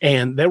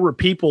 And there were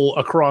people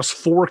across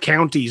 4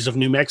 counties of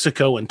New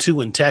Mexico and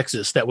 2 in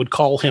Texas that would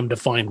call him to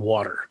find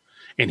water.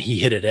 And he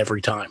hit it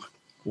every time.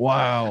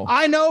 Wow.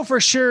 I know for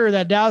sure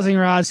that dowsing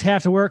rods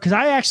have to work because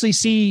I actually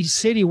see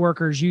city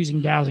workers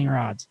using dowsing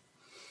rods.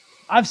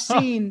 I've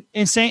seen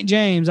in St.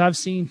 James, I've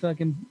seen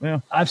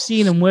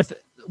them with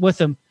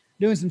them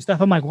doing some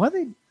stuff. I'm like, what are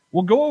they?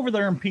 We'll go over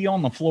there and pee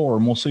on the floor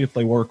and we'll see if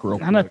they work real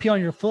quick. I'm going to pee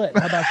on your foot.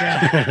 How about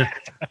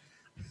that?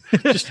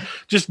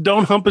 just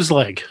don't hump his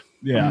leg.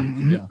 Yeah.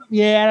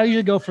 Yeah, I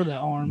usually go for the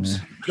arms.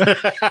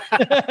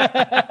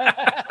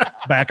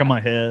 Back of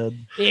my head.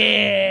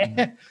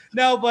 Yeah.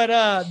 No,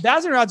 but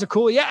dowsing rods are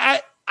cool. Yeah,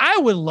 I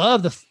would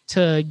love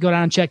to go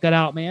down and check that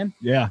out, man.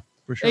 Yeah,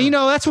 for sure. And,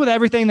 that's with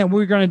everything that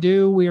we're going to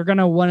do. We are going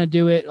to want to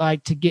do it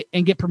like to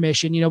get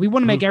permission. We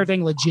want to make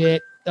everything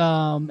legit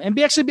and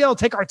actually be able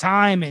to take our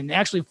time and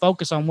actually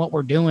focus on what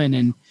we're doing.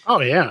 And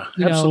oh yeah,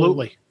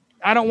 absolutely.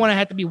 I don't want to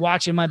have to be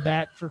watching my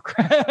back for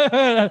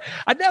crap.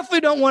 I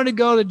definitely don't want to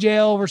go to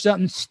jail for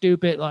something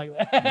stupid like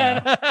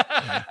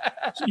that.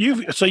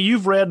 Yeah.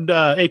 You've read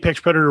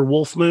Apex Predator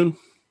Wolf Moon?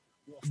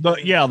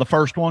 The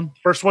first one.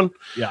 First one?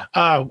 Yeah.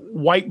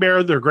 White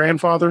Bear, their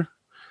grandfather,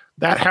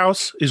 that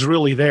house is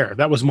really there.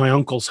 That was my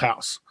uncle's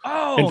house.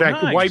 Oh, in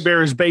fact, nice. White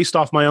Bear is based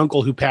off my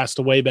uncle who passed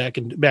away back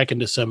in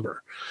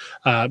December,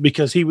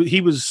 because he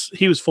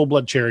was full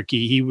blood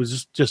Cherokee. He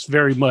was just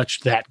very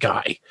much that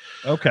guy.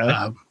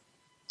 Okay.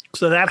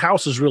 So that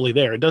house is really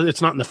there.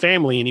 It's not in the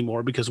family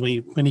anymore because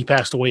when he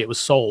passed away, it was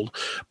sold.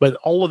 But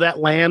all of that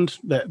land,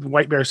 that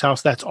White Bear's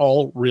house, that's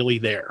all really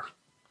there.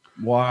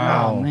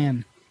 Wow. Oh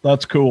man,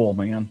 that's cool,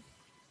 man.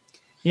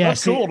 Yeah,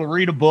 that's cool to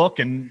read a book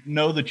and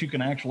know that you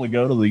can actually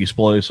go to these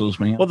places,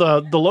 man.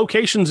 Well, the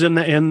locations in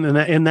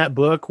that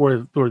book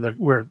where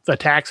the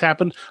attacks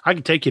happened, I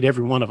could take you to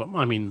every one of them.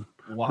 I mean,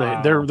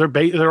 wow.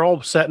 They're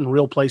all set in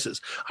real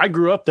places. I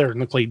grew up there in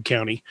Laclede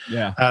County.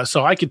 Yeah.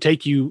 So I could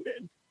take you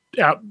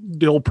out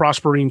the old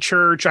Prospering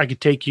Church. I could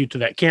take you to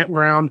that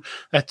campground.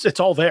 It's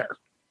all there.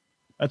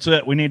 That's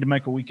it. We need to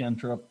make a weekend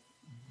trip.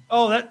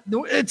 Oh,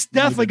 it's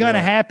definitely going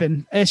to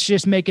happen. It's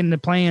just making the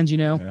plans,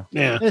 Yeah.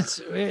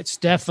 It's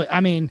definitely.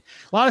 I mean,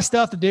 a lot of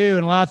stuff to do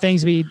and a lot of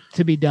things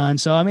to be done.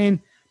 So I mean,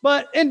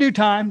 but in due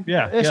time,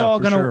 it's all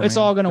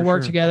gonna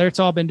work together. It's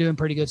all been doing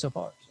pretty good so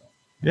far. So.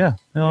 Yeah,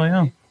 hell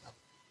yeah.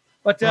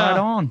 But right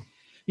on.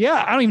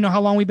 Yeah, I don't even know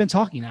how long we've been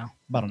talking now.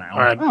 About an hour. All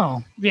right.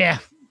 Oh yeah,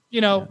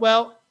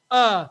 well.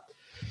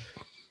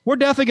 We're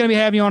definitely going to be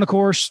having you on, of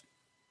course,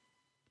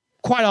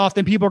 quite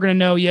often. People are going to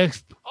know you.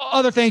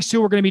 Other things, too,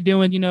 we're going to be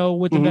doing,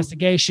 with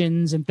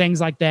investigations and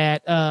things like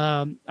that.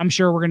 I'm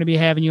sure we're going to be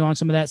having you on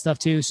some of that stuff,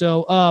 too.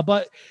 So,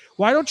 but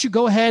why don't you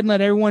go ahead and let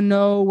everyone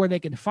know where they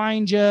can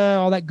find you,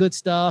 all that good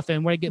stuff,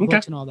 and where to get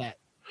books and all that.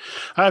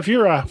 If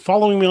you're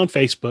following me on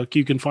Facebook,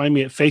 you can find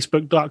me at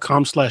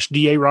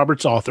facebook.com/DA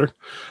Roberts Author.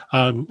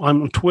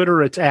 On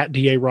Twitter, it's at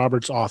DA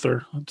Roberts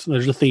Author.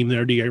 There's a theme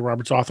there, DA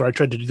Roberts Author. I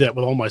tried to do that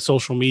with all my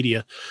social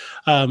media.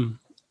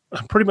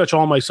 Pretty much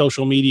all my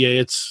social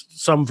media, it's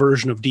some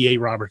version of DA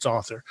Roberts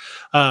Author.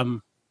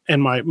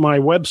 And my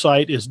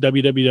website is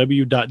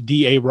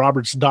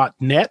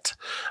www.daroberts.net.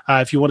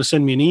 If you want to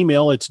send me an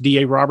email, it's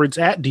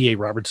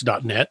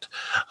daroberts@daroberts.net.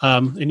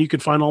 And you can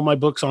find all my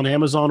books on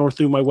Amazon or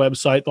through my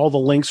website. All the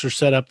links are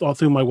set up all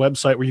through my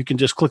website where you can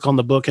just click on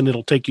the book and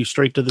it'll take you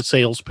straight to the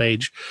sales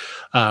page.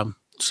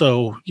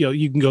 So,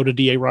 you can go to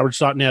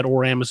daroberts.net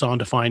or Amazon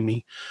to find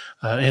me.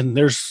 And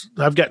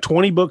I've got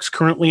 20 books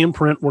currently in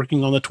print,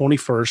 working on the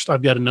 21st.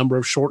 I've got a number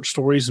of short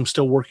stories. I'm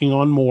still working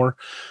on more.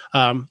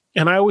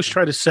 And I always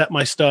try to set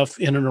my stuff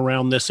in and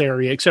around this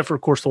area, except for,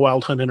 of course, the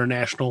Wild Hunt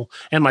International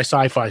and my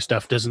sci-fi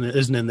stuff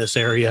isn't in this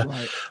area.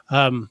 Right.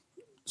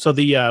 So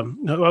I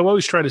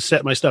always try to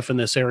set my stuff in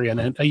this area.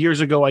 And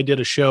years ago, I did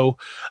a show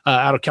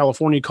out of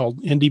California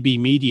called NDB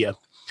Media.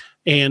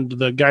 And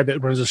the guy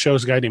that runs the show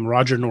is a guy named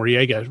Roger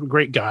Noriega, a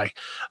great guy.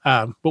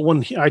 But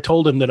when I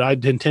told him that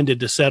I'd intended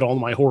to set all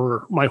my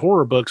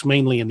horror books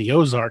mainly in the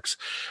Ozarks,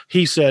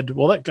 he said,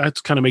 "Well, that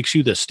kind of makes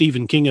you the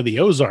Stephen King of the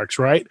Ozarks,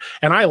 right?"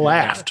 And I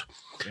laughed.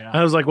 Yeah.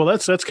 I was like, "Well,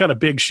 that's kind of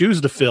big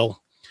shoes to fill."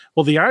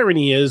 Well, the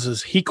irony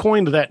is he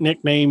coined that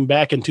nickname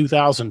back in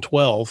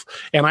 2012,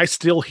 and I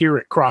still hear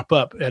it crop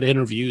up at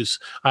interviews.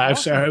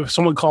 Awesome.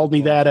 Someone called me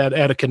that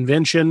at a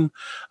convention,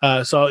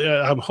 so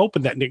I'm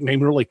hoping that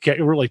nickname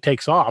really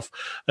takes off.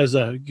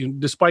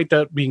 Despite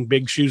that being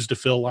big shoes to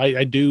fill,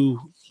 I do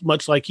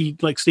much like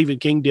Stephen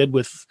King did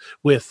with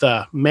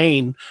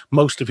Maine.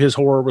 Most of his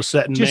horror was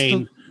set in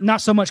Maine.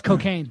 Not so much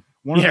cocaine.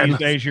 One of these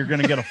days, you're going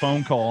to get a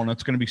phone call, and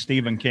it's going to be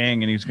Stephen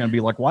King, and he's going to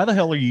be like, "Why the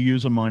hell are you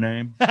using my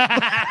name?"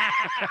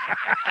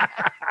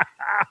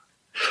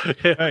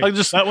 Hey,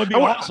 that would be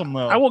awesome,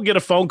 though. I won't get a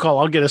phone call.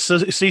 I'll get a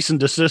cease and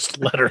desist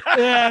letter.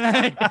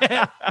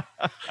 Yeah.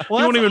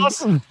 Well,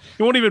 awesome.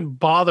 He won't even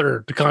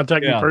bother to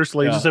contact me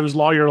personally. Just have his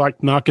lawyer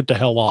knock it the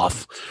hell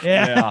off.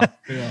 Yeah.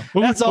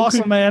 That's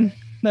awesome, man.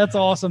 That's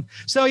awesome.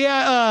 So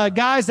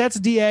guys, that's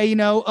DA.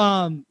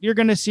 You're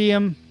going to see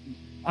him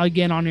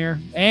again on here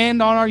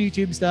and on our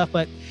YouTube stuff,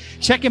 but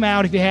check him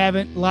out if you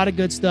haven't. A lot of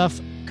good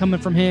stuff coming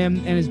from him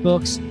and his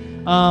books.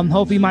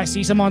 Hopefully you might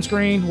see some on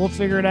screen. We'll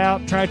figure it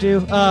out, try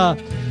to.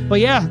 But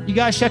you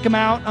guys check him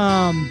out.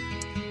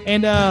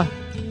 And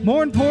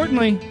more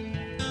importantly,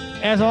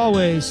 as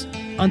always,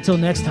 until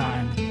next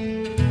time,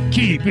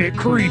 keep it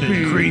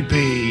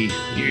creepy.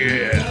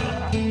 Yeah.